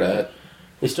they start at?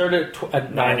 They started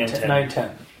at 9 and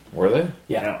 10. Were they?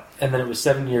 Yeah. No. And then it was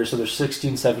 7 years, so there's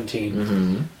 16, 17.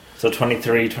 Mm-hmm. So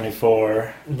 23,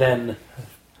 24. Then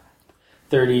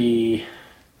 30...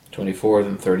 24,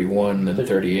 then 31, then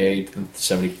 38, then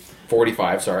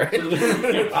 45, sorry.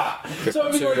 So,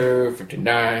 I mean,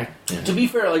 59. Yeah. To be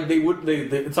fair, like,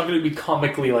 it's not going to be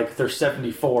comically like they're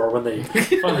 74 when they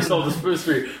finally solve this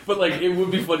mystery, but, like, it would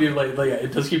be funny,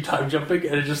 it does keep time jumping,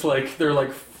 and it's just, like, they're,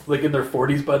 like in their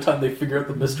 40s by the time they figure out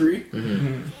the mystery.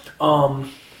 Mm-hmm.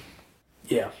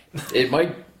 Yeah. It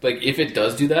might... Like, if it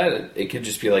does do that, it could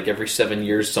just be like every 7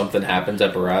 years something happens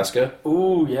at Borrasca.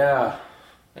 Ooh, yeah.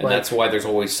 And that's why there's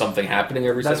always something happening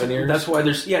every 7 years? That's why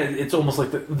there's... Yeah, it's almost like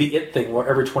the It thing, where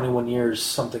every 21 years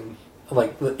something...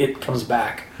 Like, It comes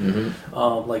back.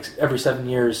 Mm-hmm. Like, every 7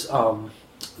 years,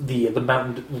 the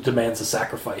mountain demands a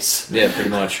sacrifice. Yeah, pretty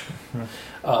much.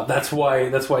 That's why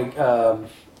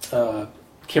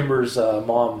Kimber's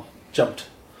mom jumped.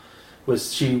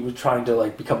 She was trying to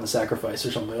like become the sacrifice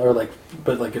or something, or like,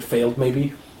 but like it failed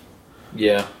maybe.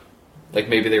 Yeah, Like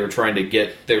maybe they were trying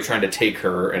to take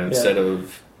her, and instead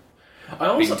of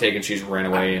being taken, she just ran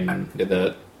away and did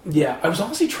that. Yeah, I was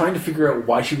honestly trying to figure out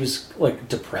why she was like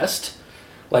depressed.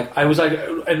 Like I was like,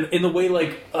 and in the way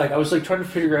like I was like trying to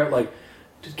figure out like,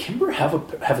 did Kimber have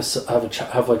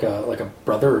a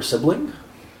brother or sibling?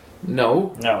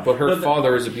 No. But her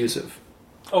father is abusive.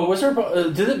 Oh, was there?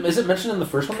 Is it mentioned in the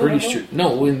first one? Pretty sure.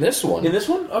 No, in this one. In this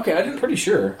one, okay, I didn't. Pretty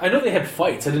sure. I know they had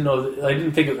fights. I didn't know. I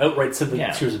didn't think it outright said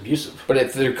that she was abusive. But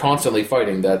if they're constantly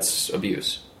fighting, that's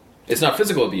abuse. It's not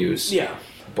physical abuse. Yeah.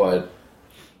 But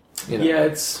you know. Yeah,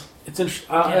 it's interesting.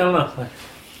 I don't know.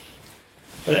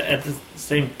 But at the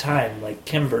same time, like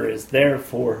Kimber is there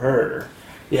for her.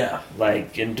 Yeah.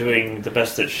 Like in doing the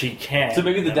best that she can. So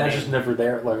maybe the dad's just never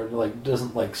there. Like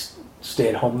doesn't like stay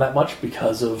at home that much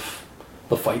because of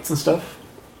the fights and stuff.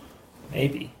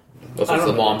 Maybe. That's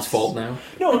the mom's fault now.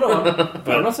 No,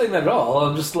 I'm not saying that at all.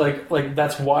 I'm just like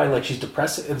that's why like she's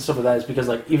depressed and stuff like that is because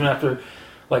like even after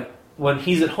like when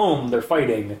he's at home they're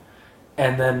fighting,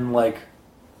 and then like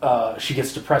she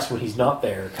gets depressed when he's not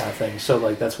there kind of thing. So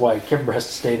like that's why Kimber has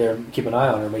to stay there and keep an eye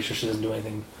on her, make sure she doesn't do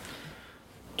anything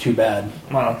too bad.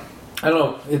 Well, I don't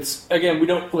know. It's again we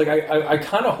don't like. I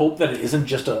kind of hope that it isn't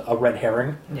just a red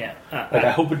herring. Yeah. Like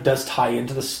I hope it does tie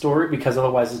into the story because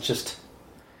otherwise it's just.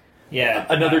 Yeah,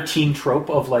 another teen trope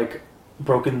of like a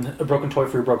broken toy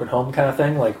for your broken home kind of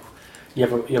thing. Like you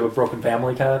have a broken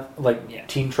family kind of like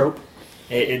teen trope.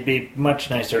 It'd be much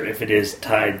nicer if it is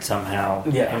tied somehow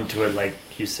into it, like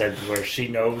you said, where she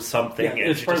knows something and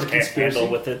it's she part of just the can't conspiracy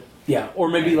handle with it. Yeah, or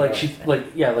maybe like she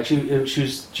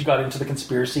got into the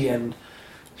conspiracy and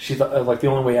she thought like the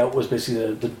only way out was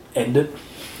basically to end it.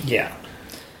 Yeah,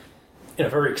 in a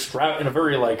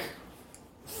very like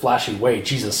flashy way.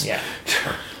 Jesus. Yeah.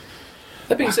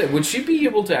 That being said, would she be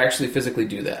able to actually physically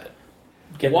do that?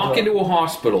 Walk into a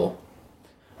hospital,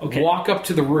 walk up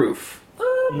to the roof,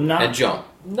 and jump.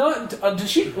 No, did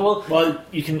she? Well,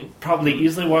 you can probably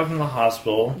easily walk into the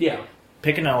hospital. Yeah.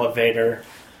 Pick an elevator,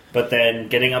 but then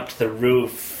getting up to the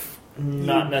roof,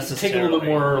 not necessarily. Take a little bit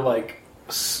more like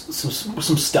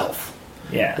some stealth.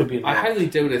 Yeah. I highly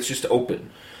doubt it's just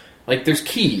open. Like there's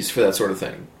keys for that sort of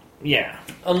thing. Yeah.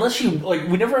 Unless she, like,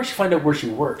 we never actually find out where she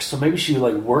works, so maybe she,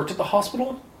 like, worked at the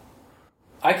hospital?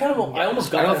 I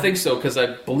almost got I don't think so, because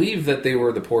I believe that they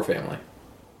were the poor family.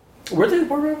 Were they the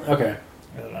poor family? Okay.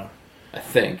 I don't know. I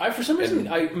think. For some reason,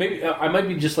 I might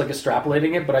be just, like,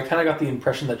 extrapolating it, but I kind of got the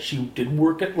impression that she did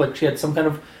work at, like, she had some kind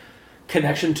of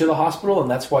connection to the hospital, and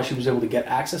that's why she was able to get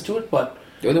access to it, but...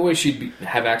 The only way she'd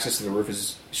have access to the roof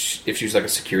is if she was like a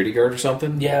security guard or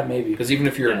something. Yeah, maybe. Because even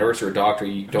if you're a nurse or a doctor,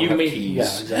 you don't have keys.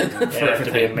 Yeah, exactly. You have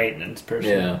to be a maintenance person.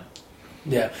 Yeah.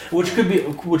 Yeah, which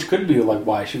could be like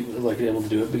why she was like able to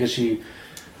do it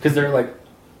because they're like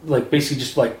basically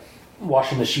just like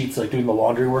washing the sheets, like doing the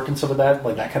laundry work and stuff like that,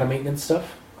 like that kind of maintenance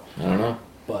stuff. I don't know,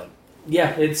 but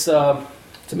yeah, it's a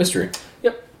mystery.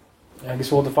 Yep. I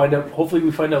guess we'll have to find out. Hopefully,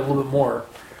 we find out a little bit more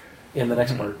in the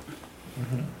next part.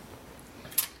 Mm-hmm.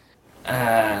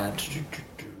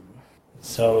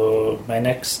 So my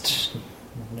next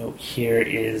note here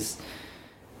is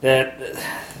that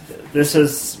this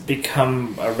has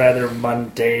become a rather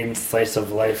mundane slice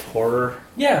of life horror.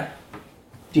 Yeah.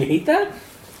 Do you hate that?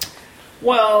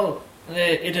 Well,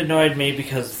 it annoyed me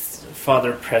because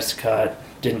Father Prescott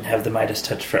didn't have the Midas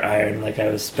touch for iron like I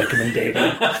was recommending.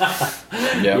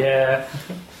 Yeah.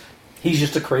 He's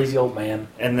just a crazy old man.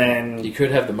 And then... You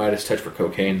could have the Midas touch for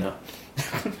cocaine, though.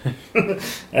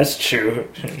 That's true.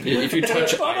 If you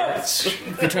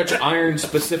touch iron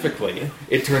specifically,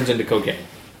 it turns into cocaine.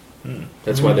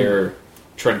 That's why they're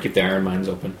trying to keep the iron mines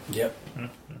open. Yep.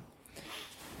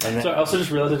 And then, so I also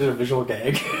just realized I did a visual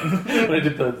gag when I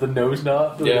did the nose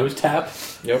knot, nose tap.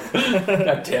 Yep.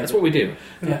 God damn That's what we do.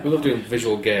 Yeah. We love doing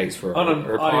visual gags for our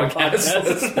audio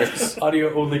podcast.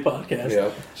 Audio only podcast.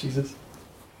 Yep. Jesus.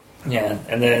 Yeah,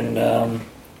 and then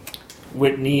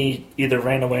Whitney either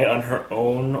ran away on her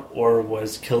own or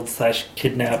was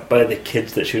killed/kidnapped by the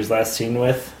kids that she was last seen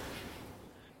with.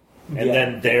 And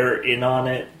then they're in on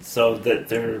it so that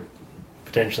they're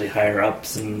potentially higher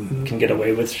ups and can get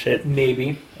away with shit.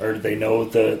 Maybe. Or they know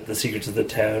the secrets of the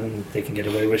town and they can get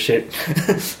away with shit.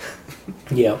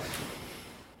 Yeah.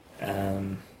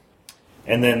 And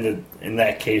then in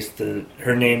that case,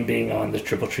 her name being on the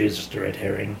triple tree is just a red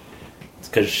herring. It's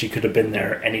because she could have been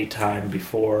there any time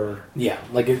before. Yeah,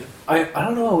 like I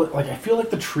don't know. Like I feel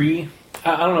like the tree.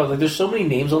 I don't know. Like there's so many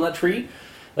names on that tree.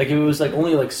 Like if it was like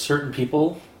only like certain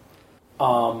people.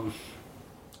 Oh,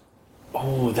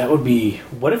 that would be.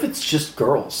 What if it's just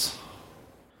girls?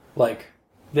 Like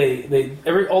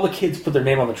all the kids put their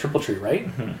name on the triple tree, right?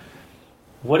 Mm-hmm.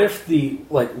 what if the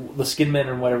skin men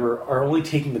and whatever are only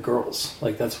taking the girls?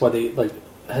 Like that's why they like.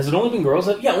 Has it only been girls?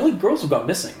 Yeah, only girls have gone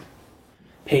missing.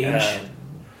 Paige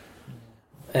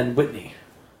and Whitney.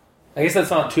 I guess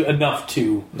that's not enough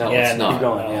to. No, it's not. Keep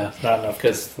going. No, it's not enough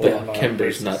because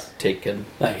Kimber's not taken.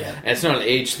 Not yet. And it's not an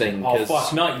age thing. Oh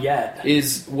fuck! Not yet.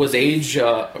 Was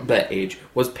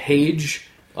Paige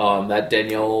that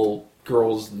Danielle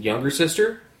girl's younger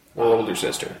sister or older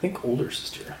sister? I think older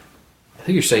sister. I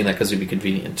think you're saying that because it'd be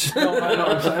convenient. No,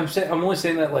 I'm only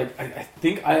saying that like I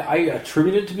think I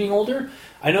attribute it to being older.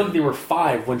 I know that they were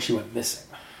 5 when she went missing.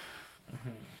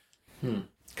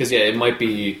 Because it might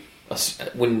be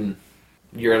when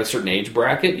you're at a certain age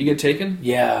bracket, you get taken.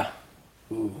 Yeah.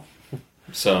 Ooh.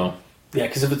 So. Yeah,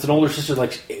 because if it's an older sister,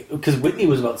 like because Whitney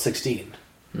was about 16.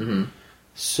 Mm-hmm.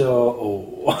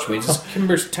 So. Which means it's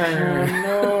Kimber's turn.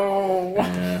 No.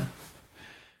 Yeah.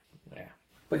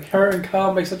 Like her and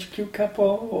Kyle make such a cute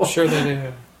couple. Sure they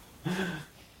do.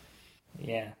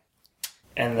 Yeah.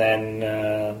 And then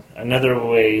another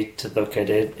way to look at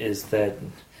it is that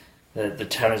the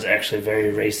town is actually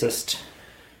very racist,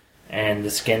 and the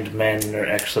skinned men are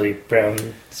actually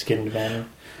brown-skinned men.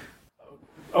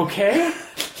 Okay.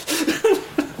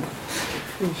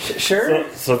 Sure.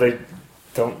 So they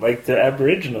don't like the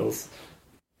Aboriginals.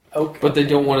 Okay. But they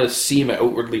don't want to seem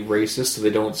outwardly racist, so they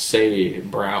don't say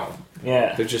brown.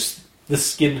 Yeah. They're just the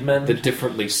skinned men. the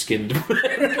differently skinned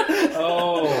men.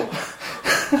 Oh.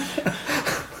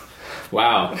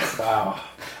 Wow.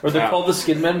 Or they're called the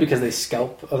skin men because they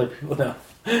scalp other people. No.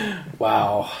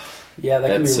 Wow. Yeah,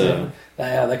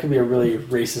 that could be a really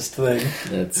racist thing.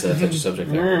 That's a touchy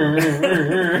subject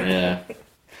there. Yeah.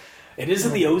 It is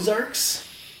in the Ozarks.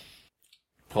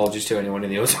 Apologies to anyone in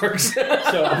the Ozarks. So,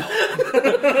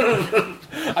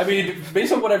 I mean,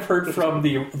 based on what I've heard from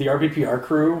the RPPR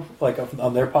crew, like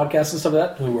on their podcast and stuff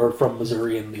like that, who are from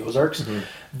Missouri and the Ozarks,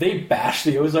 they bash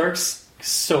the Ozarks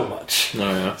so much. Oh,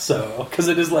 yeah. So, because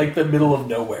it is like the middle of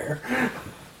nowhere.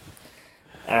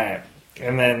 Alright.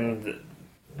 And then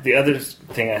the other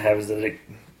thing I have is that it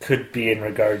could be in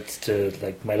regards to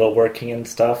like metalworking and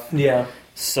stuff. Yeah.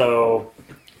 So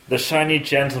the shiny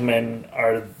gentlemen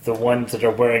are the ones that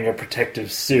are wearing a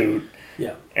protective suit.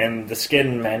 Yeah. And the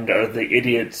skin men are the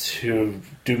idiots who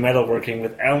do metalworking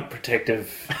without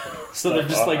protective. So they're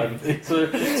just like so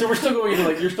we're still going into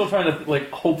like you're still trying to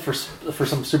like hope for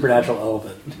some supernatural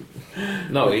element.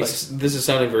 No, this is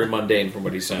sounding very mundane from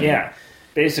what he's saying. Yeah.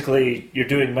 Basically, you're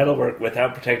doing metalwork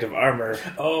without protective armor.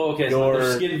 Oh, okay. So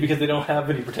they're skinned because they don't have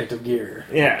any protective gear.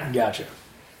 Yeah. Gotcha.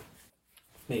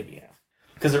 Maybe. Yeah.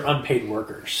 Because they're unpaid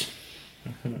workers.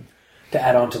 To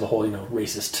add on to the whole,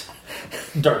 racist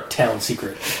dark town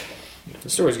secret. The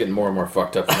story's getting more and more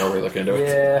fucked up the more we look into it.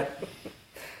 Yeah.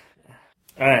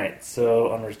 Alright,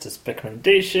 so onwards to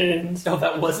recommendations. Oh,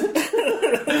 that wasn't?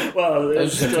 Well, I was there's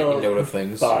just taking still note of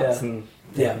things. thoughts Yeah. and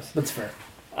Yeah, that's fair.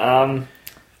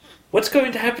 what's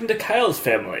going to happen to Kyle's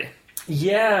family?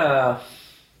 Yeah.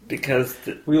 Because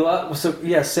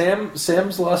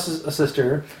Sam's lost a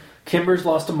sister. Kimber's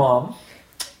lost a mom.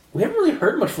 We haven't really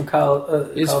heard much from Kyle.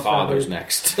 His Kyle's father's family.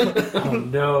 next. Oh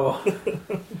no.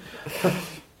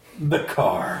 The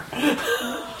car.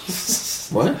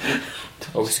 What?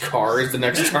 Oh, his car is the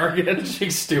next target?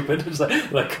 She's stupid. It's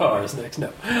like, the car is next.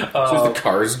 No. So the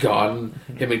car's gone,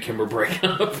 him and Kimber break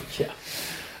up. Yeah.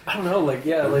 I don't know, I wonder if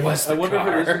it is. I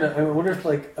wonder if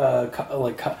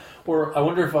or I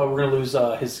wonder if we're gonna lose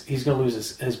he's gonna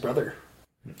lose his brother.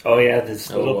 Oh yeah, this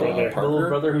little brother. The little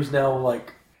brother who's now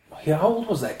how old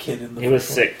was that kid in the? He was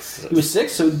 6. He was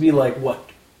 6, so it'd be like what,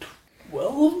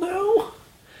 12 now?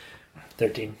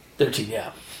 13. 13,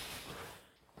 yeah.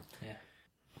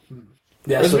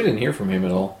 Yeah, so we didn't hear from him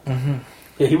at all. Mm-hmm.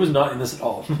 Yeah, he was not in this at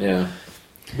all. Yeah.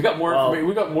 We got more.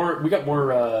 We got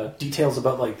more details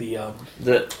about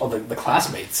the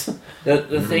classmates.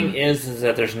 The thing is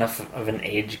that there's enough of an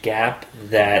age gap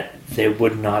that they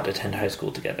would not attend high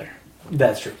school together.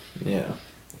 That's true. Yeah.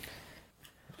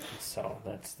 So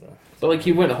that's the. But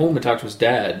he went home and talked to his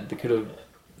dad. They could have.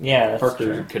 Yeah, that's Parker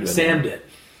true. could have. Sam did,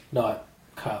 not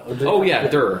Kyle. Oh yeah,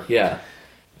 Durr. Yeah.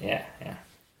 Yeah.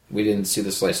 We didn't see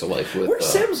the slice of life with. Where's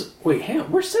Sam's? Wait, hang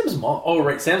on. Where's Sam's mom? Oh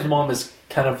right, Sam's mom is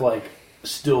kind of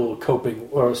still coping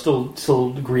or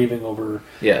still grieving over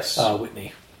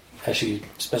Whitney as she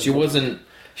spent. She wasn't.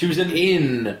 She was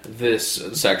in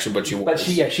this section, but she was. But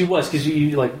she was because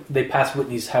they passed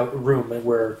Whitney's room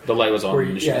where the light was on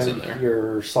and she was in there.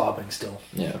 You're sobbing still.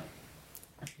 Yeah.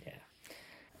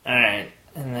 All right,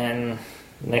 and then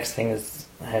the next thing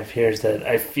I have here is that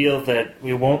I feel that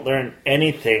we won't learn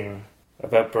anything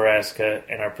about Borrasca,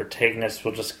 and our protagonist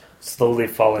will just slowly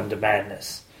fall into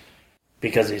madness.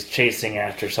 because he's chasing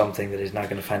after something that he's not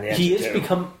going to find the answer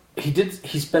to.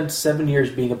 He spent 7 years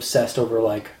being obsessed over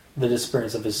like the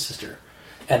disappearance of his sister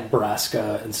and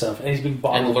Borrasca and stuff, and he's being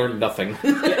bottled and learned nothing.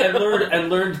 and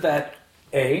learned that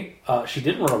she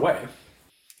didn't run away,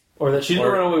 or that she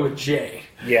didn't run away with Jay.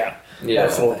 Yeah,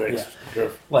 That's old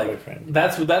boyfriend.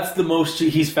 That's the most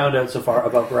he's found out so far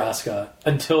about Borrasca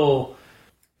until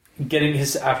getting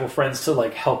his actual friends to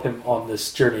like help him on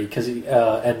this journey because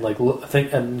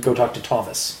and go talk to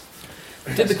Thomas.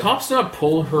 Did the cops not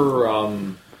pull her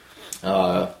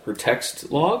her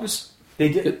text logs? They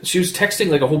did. She was texting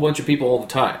like a whole bunch of people all the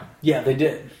time. Yeah, they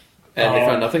did. And they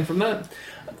found nothing from that?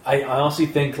 I honestly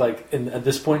think, like, at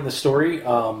this point in the story,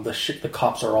 the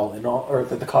cops are all in on, or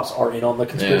the cops are in on the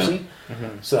conspiracy. Yeah.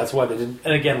 Mm-hmm. So that's why they didn't.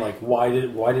 And again, like, why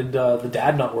did the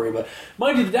dad not worry about it?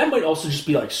 Mind you, the dad might also just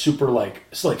be like super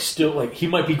still he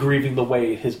might be grieving the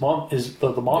way his mom is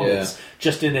the mom is,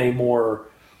 just in a more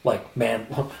like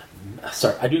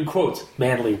sorry, I do in quotes,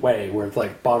 manly way, where it's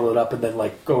like bottle it up and then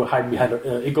like go hide behind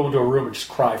go into a room and just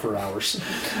cry for hours.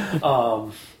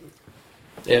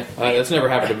 That's never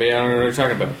happened to me. I don't know what you're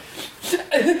talking about.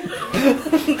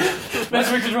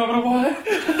 Last week to drop it a why?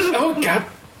 Oh God,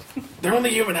 they're only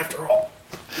human after all.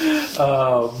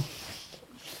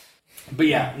 But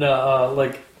yeah, no,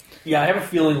 I have a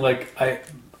feeling like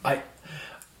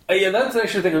that's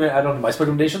actually the thing I'm going to add on to my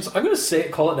recommendations. I'm going to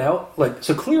call it now. Like,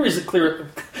 so Cleary is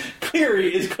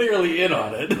clearly in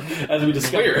on it, as we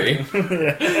discovered.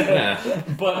 Cleary? Yeah.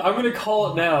 But I'm going to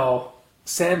call it now.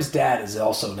 Sam's dad is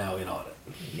also now in on it.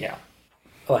 Yeah.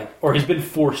 Or he's been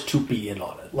forced to be in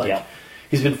on it.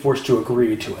 He's been forced to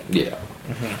agree to it. Yeah.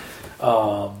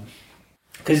 Mm-hmm.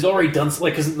 Because he's already done,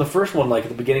 because in the first one, like at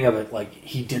the beginning of it, like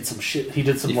he did some shit. He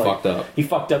fucked up. He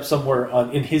fucked up somewhere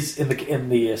in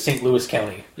the St. Louis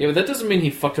County. Yeah, but that doesn't mean he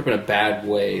fucked up in a bad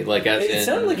way. Like it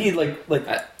sounded like he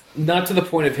not to the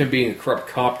point of him being a corrupt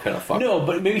cop kind of fuck. No,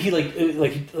 but maybe he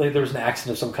there was an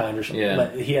accident of some kind or something.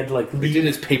 Yeah. He had to he did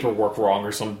his paperwork wrong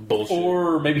or some bullshit.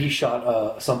 Or maybe he shot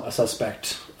a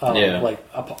suspect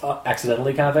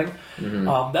accidentally kind of thing.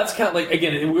 Mm-hmm. That's kind of like,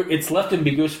 again, it's left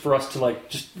ambiguous for us to like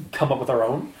just come up with our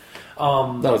own.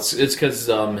 No, it's because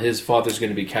his father's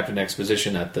going to be Captain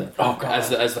Exposition at the as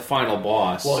the final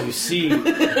boss. Well, you see, it'll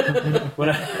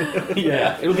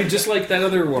be just like that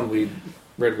other one we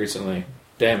read recently.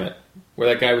 Damn it, where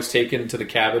that guy was taken to the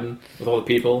cabin with all the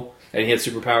people, and he had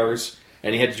superpowers,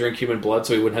 and he had to drink human blood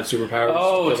so he wouldn't have superpowers.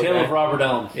 Oh, Tale of Robert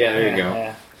Elm. Yeah, there you go.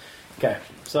 Yeah. Okay,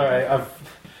 sorry, I'm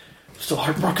still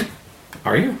heartbroken.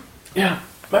 Are you? Yeah,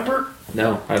 remember?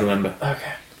 No, I remember.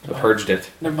 Okay. I purged it.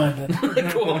 Never mind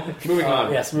then. Cool. Moving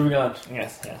on. Yes, moving on.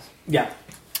 Yes. Yeah.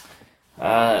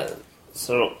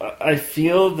 So I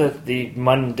feel that the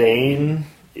mundane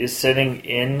is setting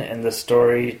in, and the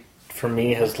story, for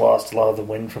me, has lost a lot of the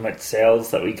wind from its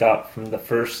sails that we got from the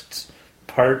first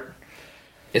part.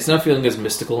 It's not feeling as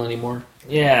mystical anymore.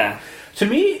 Yeah. To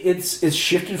me, it's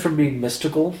shifted from being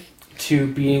mystical to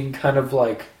being kind of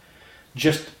like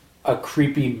just a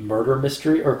creepy murder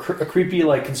mystery, or a creepy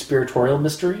like conspiratorial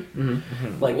mystery. Mm-hmm.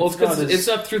 Mm-hmm. Like, well, it's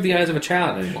not through the eyes of a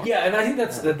child anymore. Yeah, and I think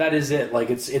that is it. Like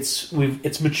it's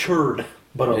matured,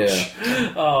 but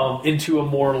into a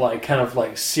more like kind of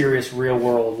like serious real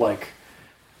world like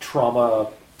trauma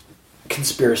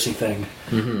conspiracy thing.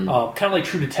 Mm-hmm. Kind of like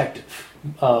True Detective.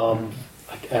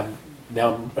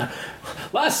 Now,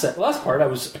 last part I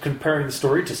was comparing the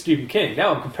story to Stephen King.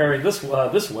 Now I'm comparing this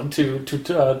one to True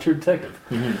Detective.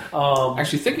 Mm-hmm.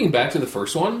 Actually, thinking back to the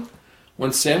first one,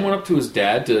 when Sam went up to his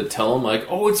dad to tell him like,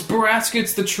 "Oh, it's Borrasca,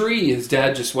 it's the tree," his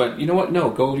dad just went, "You know what? No,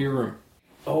 go to your room."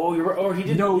 Oh, you're right. Or he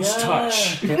did nose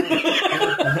touch. Yeah.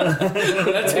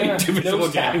 That's how you do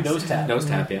nose tap. Nose tap. Nose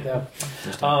tap. Yeah.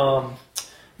 Nose tap.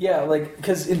 Yeah, like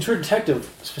because in True Detective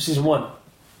season 1.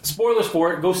 Spoilers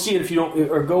for it. Go see it if you don't,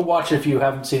 or go watch it if you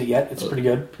haven't seen it yet. It's pretty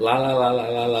good. La la la la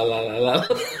la la la la la.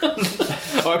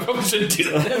 Oh, I probably shouldn't do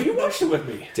that. No, you watched it with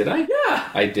me. Did I? Yeah.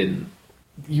 I didn't.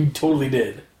 You totally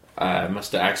did. I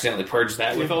must have accidentally purged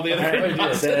that with all the other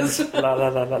nonsense. La la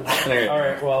la la la. All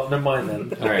right. Well, never mind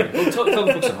then. All right. Well, tell the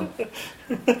folks at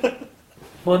home.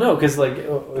 Well, no, because like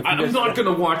I'm not going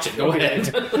to watch it. Go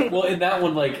ahead. Well, in that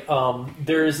one, like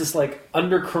there is this like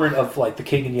undercurrent of like the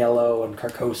King in Yellow and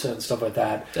Carcosa and stuff like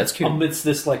that. That's cute. Amidst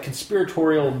this like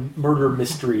conspiratorial murder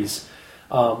mysteries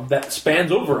that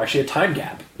spans over actually a time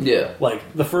gap. Yeah. Like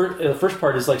the first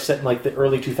part is like set in like the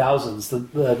early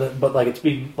 2000s, but like it's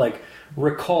being like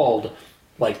recalled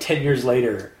like 10 years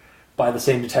later by the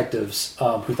same detectives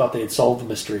who thought they had solved the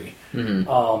mystery.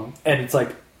 Mm-hmm. And it's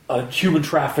like a human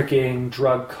trafficking,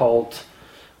 drug cult,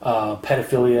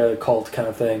 pedophilia cult kind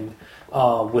of thing,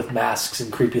 with masks and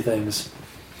creepy things.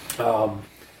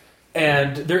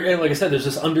 And there, and like I said, there's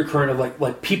this undercurrent of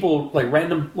like people, like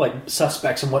random like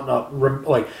suspects and whatnot.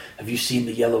 Like, have you seen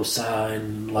the yellow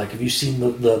sign? Like, have you seen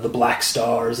the black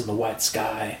stars in the white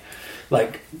sky?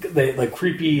 Like they like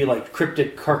creepy, like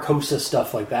cryptic Carcosa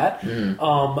stuff like that.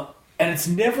 And it's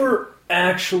never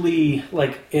actually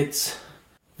like it's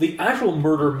the actual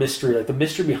murder mystery. Like the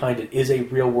mystery behind it is a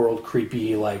real world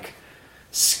creepy, like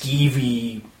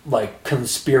skeevy, like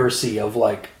conspiracy of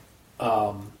like.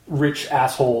 Rich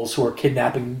assholes who are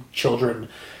kidnapping children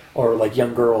or like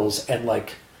young girls and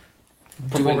like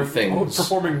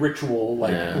performing ritual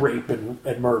like rape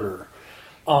and murder.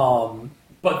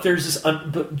 But there is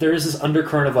this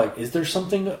undercurrent of like, is there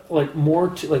something like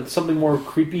more to like something more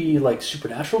creepy like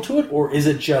supernatural to it, or is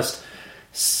it just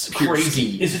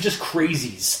crazy? Is it just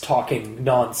crazies talking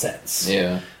nonsense?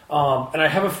 Yeah. And I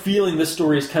have a feeling this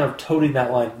story is kind of toting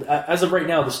that line. As of right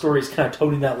now, the story is kind of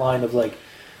toting that line of like.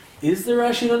 Is there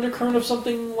actually an undercurrent of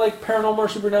something like paranormal or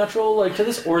supernatural like to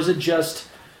this, or is it just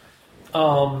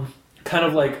kind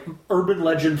of like urban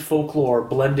legend folklore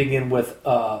blending in with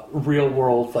real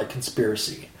world like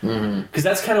conspiracy? Because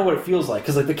that's kind of what it feels like.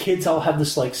 Because like the kids all have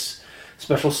this like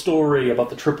special story about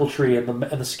the Triple Tree and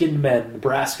the Skinned Men,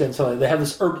 Borrasca, and so on. They have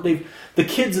this the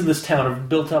kids in this town have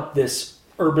built up this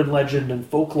urban legend and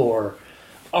folklore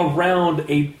around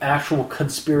a actual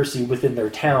conspiracy within their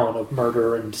town of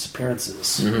murder and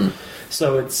disappearances.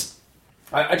 So it's,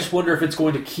 I just wonder if it's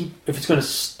going to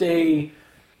stay,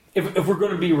 if we're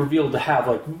going to be revealed to have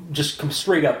like just come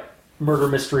straight up murder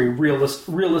mystery,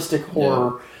 realistic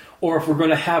horror, or if we're going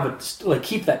to have it like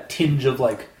keep that tinge of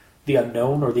like the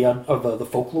unknown or the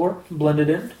folklore blended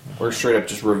in, or straight up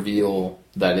just reveal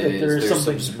that there's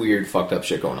some weird fucked up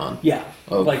shit going on. Yeah,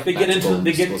 like they get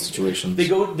situations. They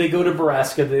go to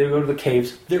Borrasca. They go to the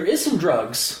caves. There is some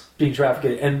drugs being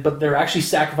trafficked, but they're actually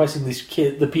sacrificing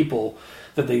the people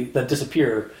that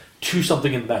disappear to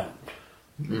something in the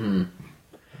mountain.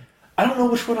 I don't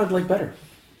know which one I'd like better.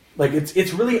 Like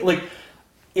it's really like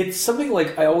it's something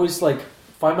like I always like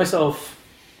find myself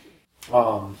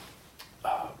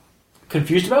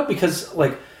confused about, because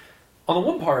like on the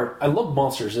one part I love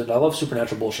monsters and I love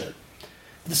supernatural bullshit.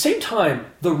 At the same time,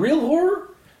 the real horror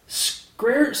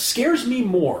scares me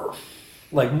more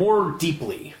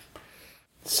deeply.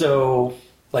 So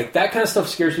like that kind of stuff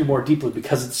scares me more deeply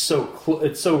because it's so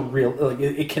real. Like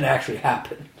it can actually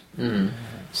happen.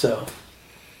 So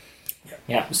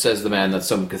yeah, says the man that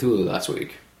summoned Cthulhu last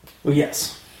week. Well,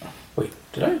 yes. Wait,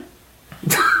 did I?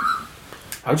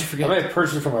 How'd you forget? I might have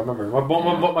purged it from my memory.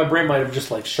 My brain might have just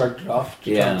like shrugged it off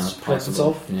to try and protect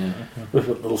itself. Yeah. With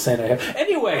what little sand I have.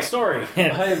 Anyway, story.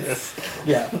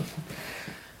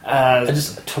 I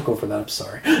just took over that. I'm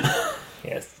sorry.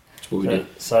 Yes. That's what we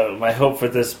did. So my hope for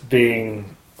this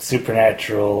being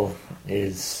supernatural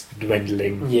is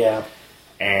dwindling. Yeah.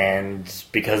 And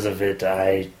because of it,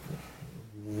 I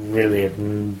really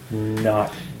am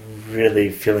not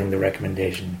really feeling the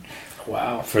recommendation.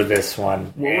 Wow. For this one.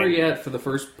 Where were you at for the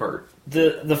first part?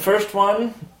 The first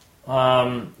one,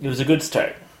 it was a good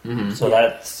start. So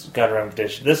that's got a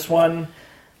recommendation. This one,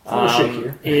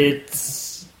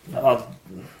 it's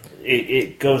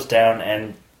it goes down,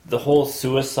 and the whole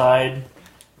suicide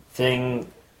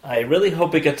thing, I really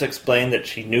hope it gets explained that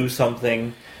she knew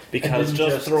something, because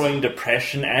just throwing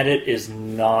depression at it is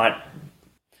not...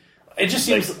 It just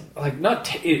seems like not.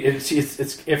 It's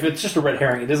if it's just a red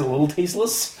herring, it is a little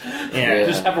tasteless. Yeah.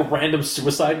 Just have a random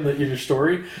suicide in your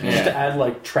story, just to add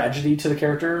like tragedy to the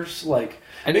characters. Like,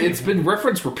 and it's been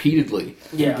referenced repeatedly.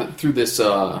 Through this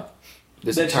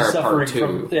entire part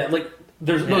too. Like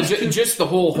there's just the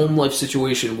whole home life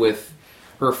situation with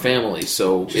her family.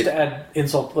 So just to add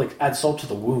salt to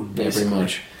the wound. Basically. Yeah, pretty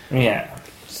much. Yeah.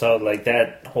 So, like,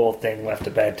 that whole thing left a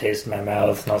bad taste in my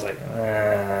mouth, and I was like,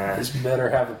 This better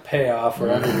have a payoff, or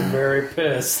I'm going to be very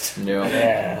pissed.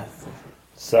 Yeah.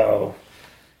 So,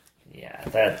 yeah,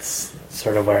 that's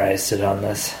sort of where I sit on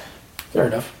this. Fair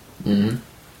enough.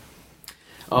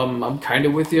 I'm kind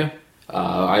of with you.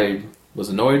 I was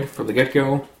annoyed from the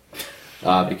get-go,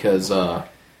 because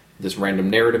this random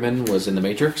narrative was in the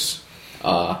Matrix.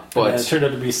 But it turned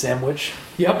out to be Sandwich.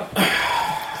 Yep.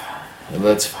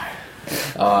 That's fine.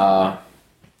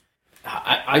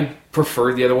 I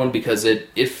prefer the other one because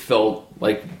it felt,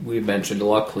 like we mentioned, a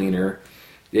lot cleaner.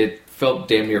 It felt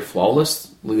damn near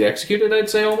flawlessly executed, I'd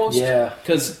say, almost. Yeah.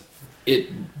 Because it,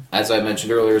 as I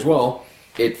mentioned earlier as well,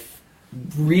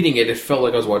 reading it felt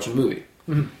like I was watching a movie.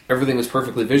 Everything was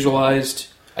perfectly visualized.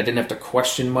 I didn't have to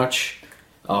question much.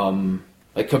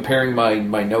 Like comparing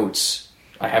my notes,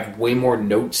 I have way more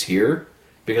notes here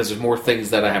because there's more things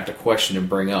that I have to question and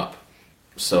bring up.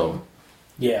 So...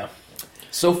 Yeah.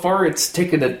 So far, it's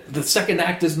taken the second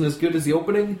act isn't as good as the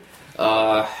opening.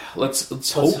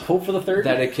 Let's hope for the third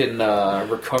that it can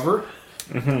recover.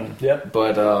 Mm-hmm. Yep.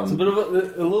 But it's a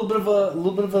little bit of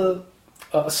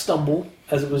a stumble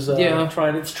as it was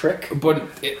trying its trick. But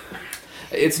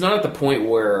it's not at the point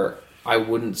where I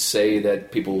wouldn't say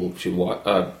that people should watch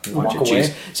Walk it. away.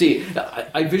 Jeez. See,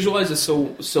 I visualize it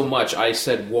so much. I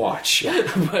said watch,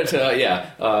 but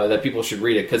that people should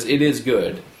read it because it is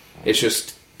good. It's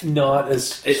just not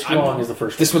as strong as the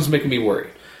first one. This one's making me worry.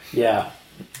 Yeah.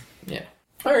 Yeah.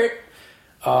 All right.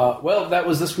 Well, that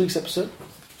was this week's episode.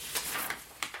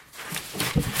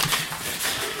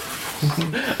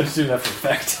 I'm just doing that for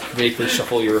effect. Vaguely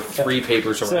shuffle your three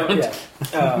papers around.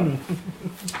 So,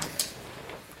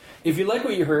 if you like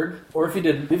what you heard, or if you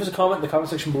didn't, leave us a comment in the comment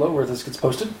section below where this gets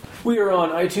posted. We are on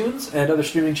iTunes and other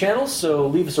streaming channels, so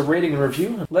leave us a rating and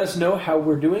review. Let us know how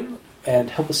we're doing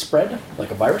and help us spread like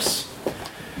a virus.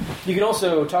 You can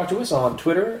also talk to us on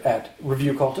Twitter at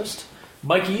ReviewCultist,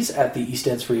 Mikey's at the E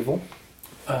stands for evil,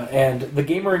 and The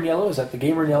Gamer in Yellow is at The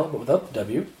Gamer in Yellow, but without the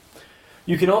W.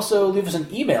 You can also leave us an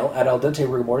email at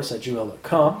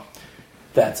aldenterigamortis@gmail.com.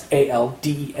 That's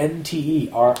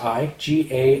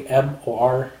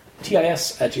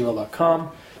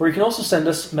ALDENTERIGAMORTIS@gmail.com, where you can also send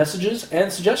us messages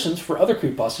and suggestions for other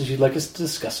creepypastas you'd like us to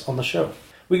discuss on the show.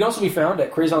 We can also be found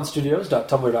at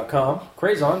crazonstudios.tumblr.com,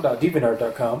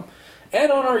 crazon.deviantart.com,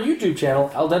 and on our YouTube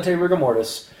channel, Al Dente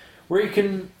Rigamortis,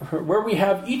 where we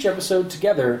have each episode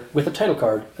together with a title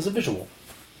card as a visual.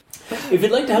 If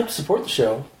you'd like to help support the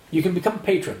show, you can become a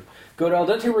patron. Go to Al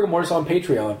Dente Rigamortis on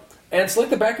Patreon and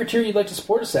select the backer tier you'd like to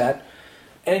support us at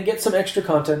and get some extra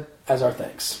content as our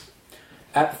thanks.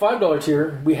 At the $5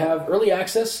 tier, we have early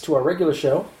access to our regular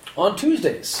show on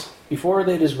Tuesdays before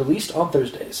it is released on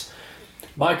Thursdays.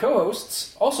 My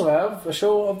co-hosts also have a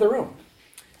show of their own.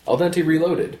 Al Dente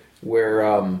Reloaded,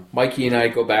 where Mikey and I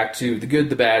go back to the good,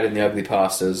 the bad, and the ugly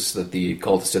pastas that the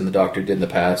cultist and the doctor did in the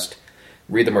past,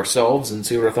 read them ourselves, and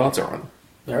see what our thoughts are on them.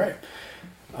 All right.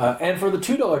 And for the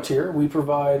 $2 tier, we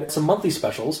provide some monthly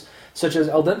specials, such as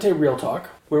Al Dente Real Talk,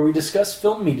 where we discuss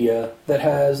film media that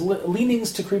has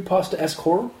leanings to creepypasta-esque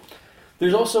horror.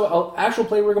 There's also Actual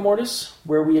Play Rigamortis,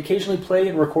 where we occasionally play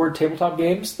and record tabletop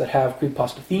games that have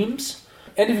creepypasta themes.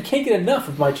 And if you can't get enough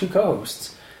of my two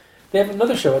co-hosts, they have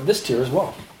another show at this tier as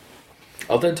well.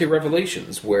 Al Dente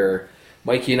Revelations, where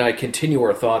Mikey and I continue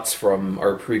our thoughts from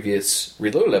our previous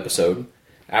Reloaded episode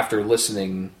after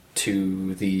listening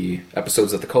to the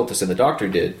episodes that the cultist and the doctor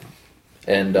did,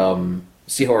 and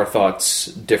see how our thoughts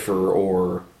differ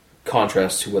or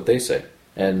contrast to what they say,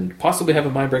 and possibly have a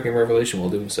mind-breaking revelation while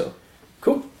doing so.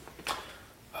 Cool.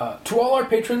 To all our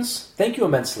patrons, thank you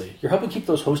immensely. You're helping keep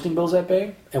those hosting bills at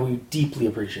bay, and we deeply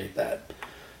appreciate that.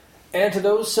 And to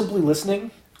those simply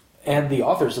listening, and the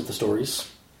authors of the stories,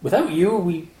 without you,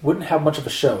 we wouldn't have much of a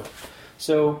show.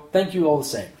 So, thank you all the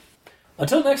same.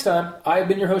 Until next time, I've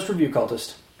been your host, Review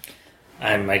Cultist.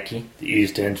 I'm Mikey, the E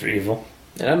stands for evil.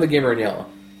 And I'm the Gamer in Yellow.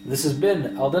 This has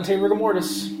been Al Dente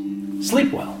Rigamortis.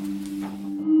 Sleep well.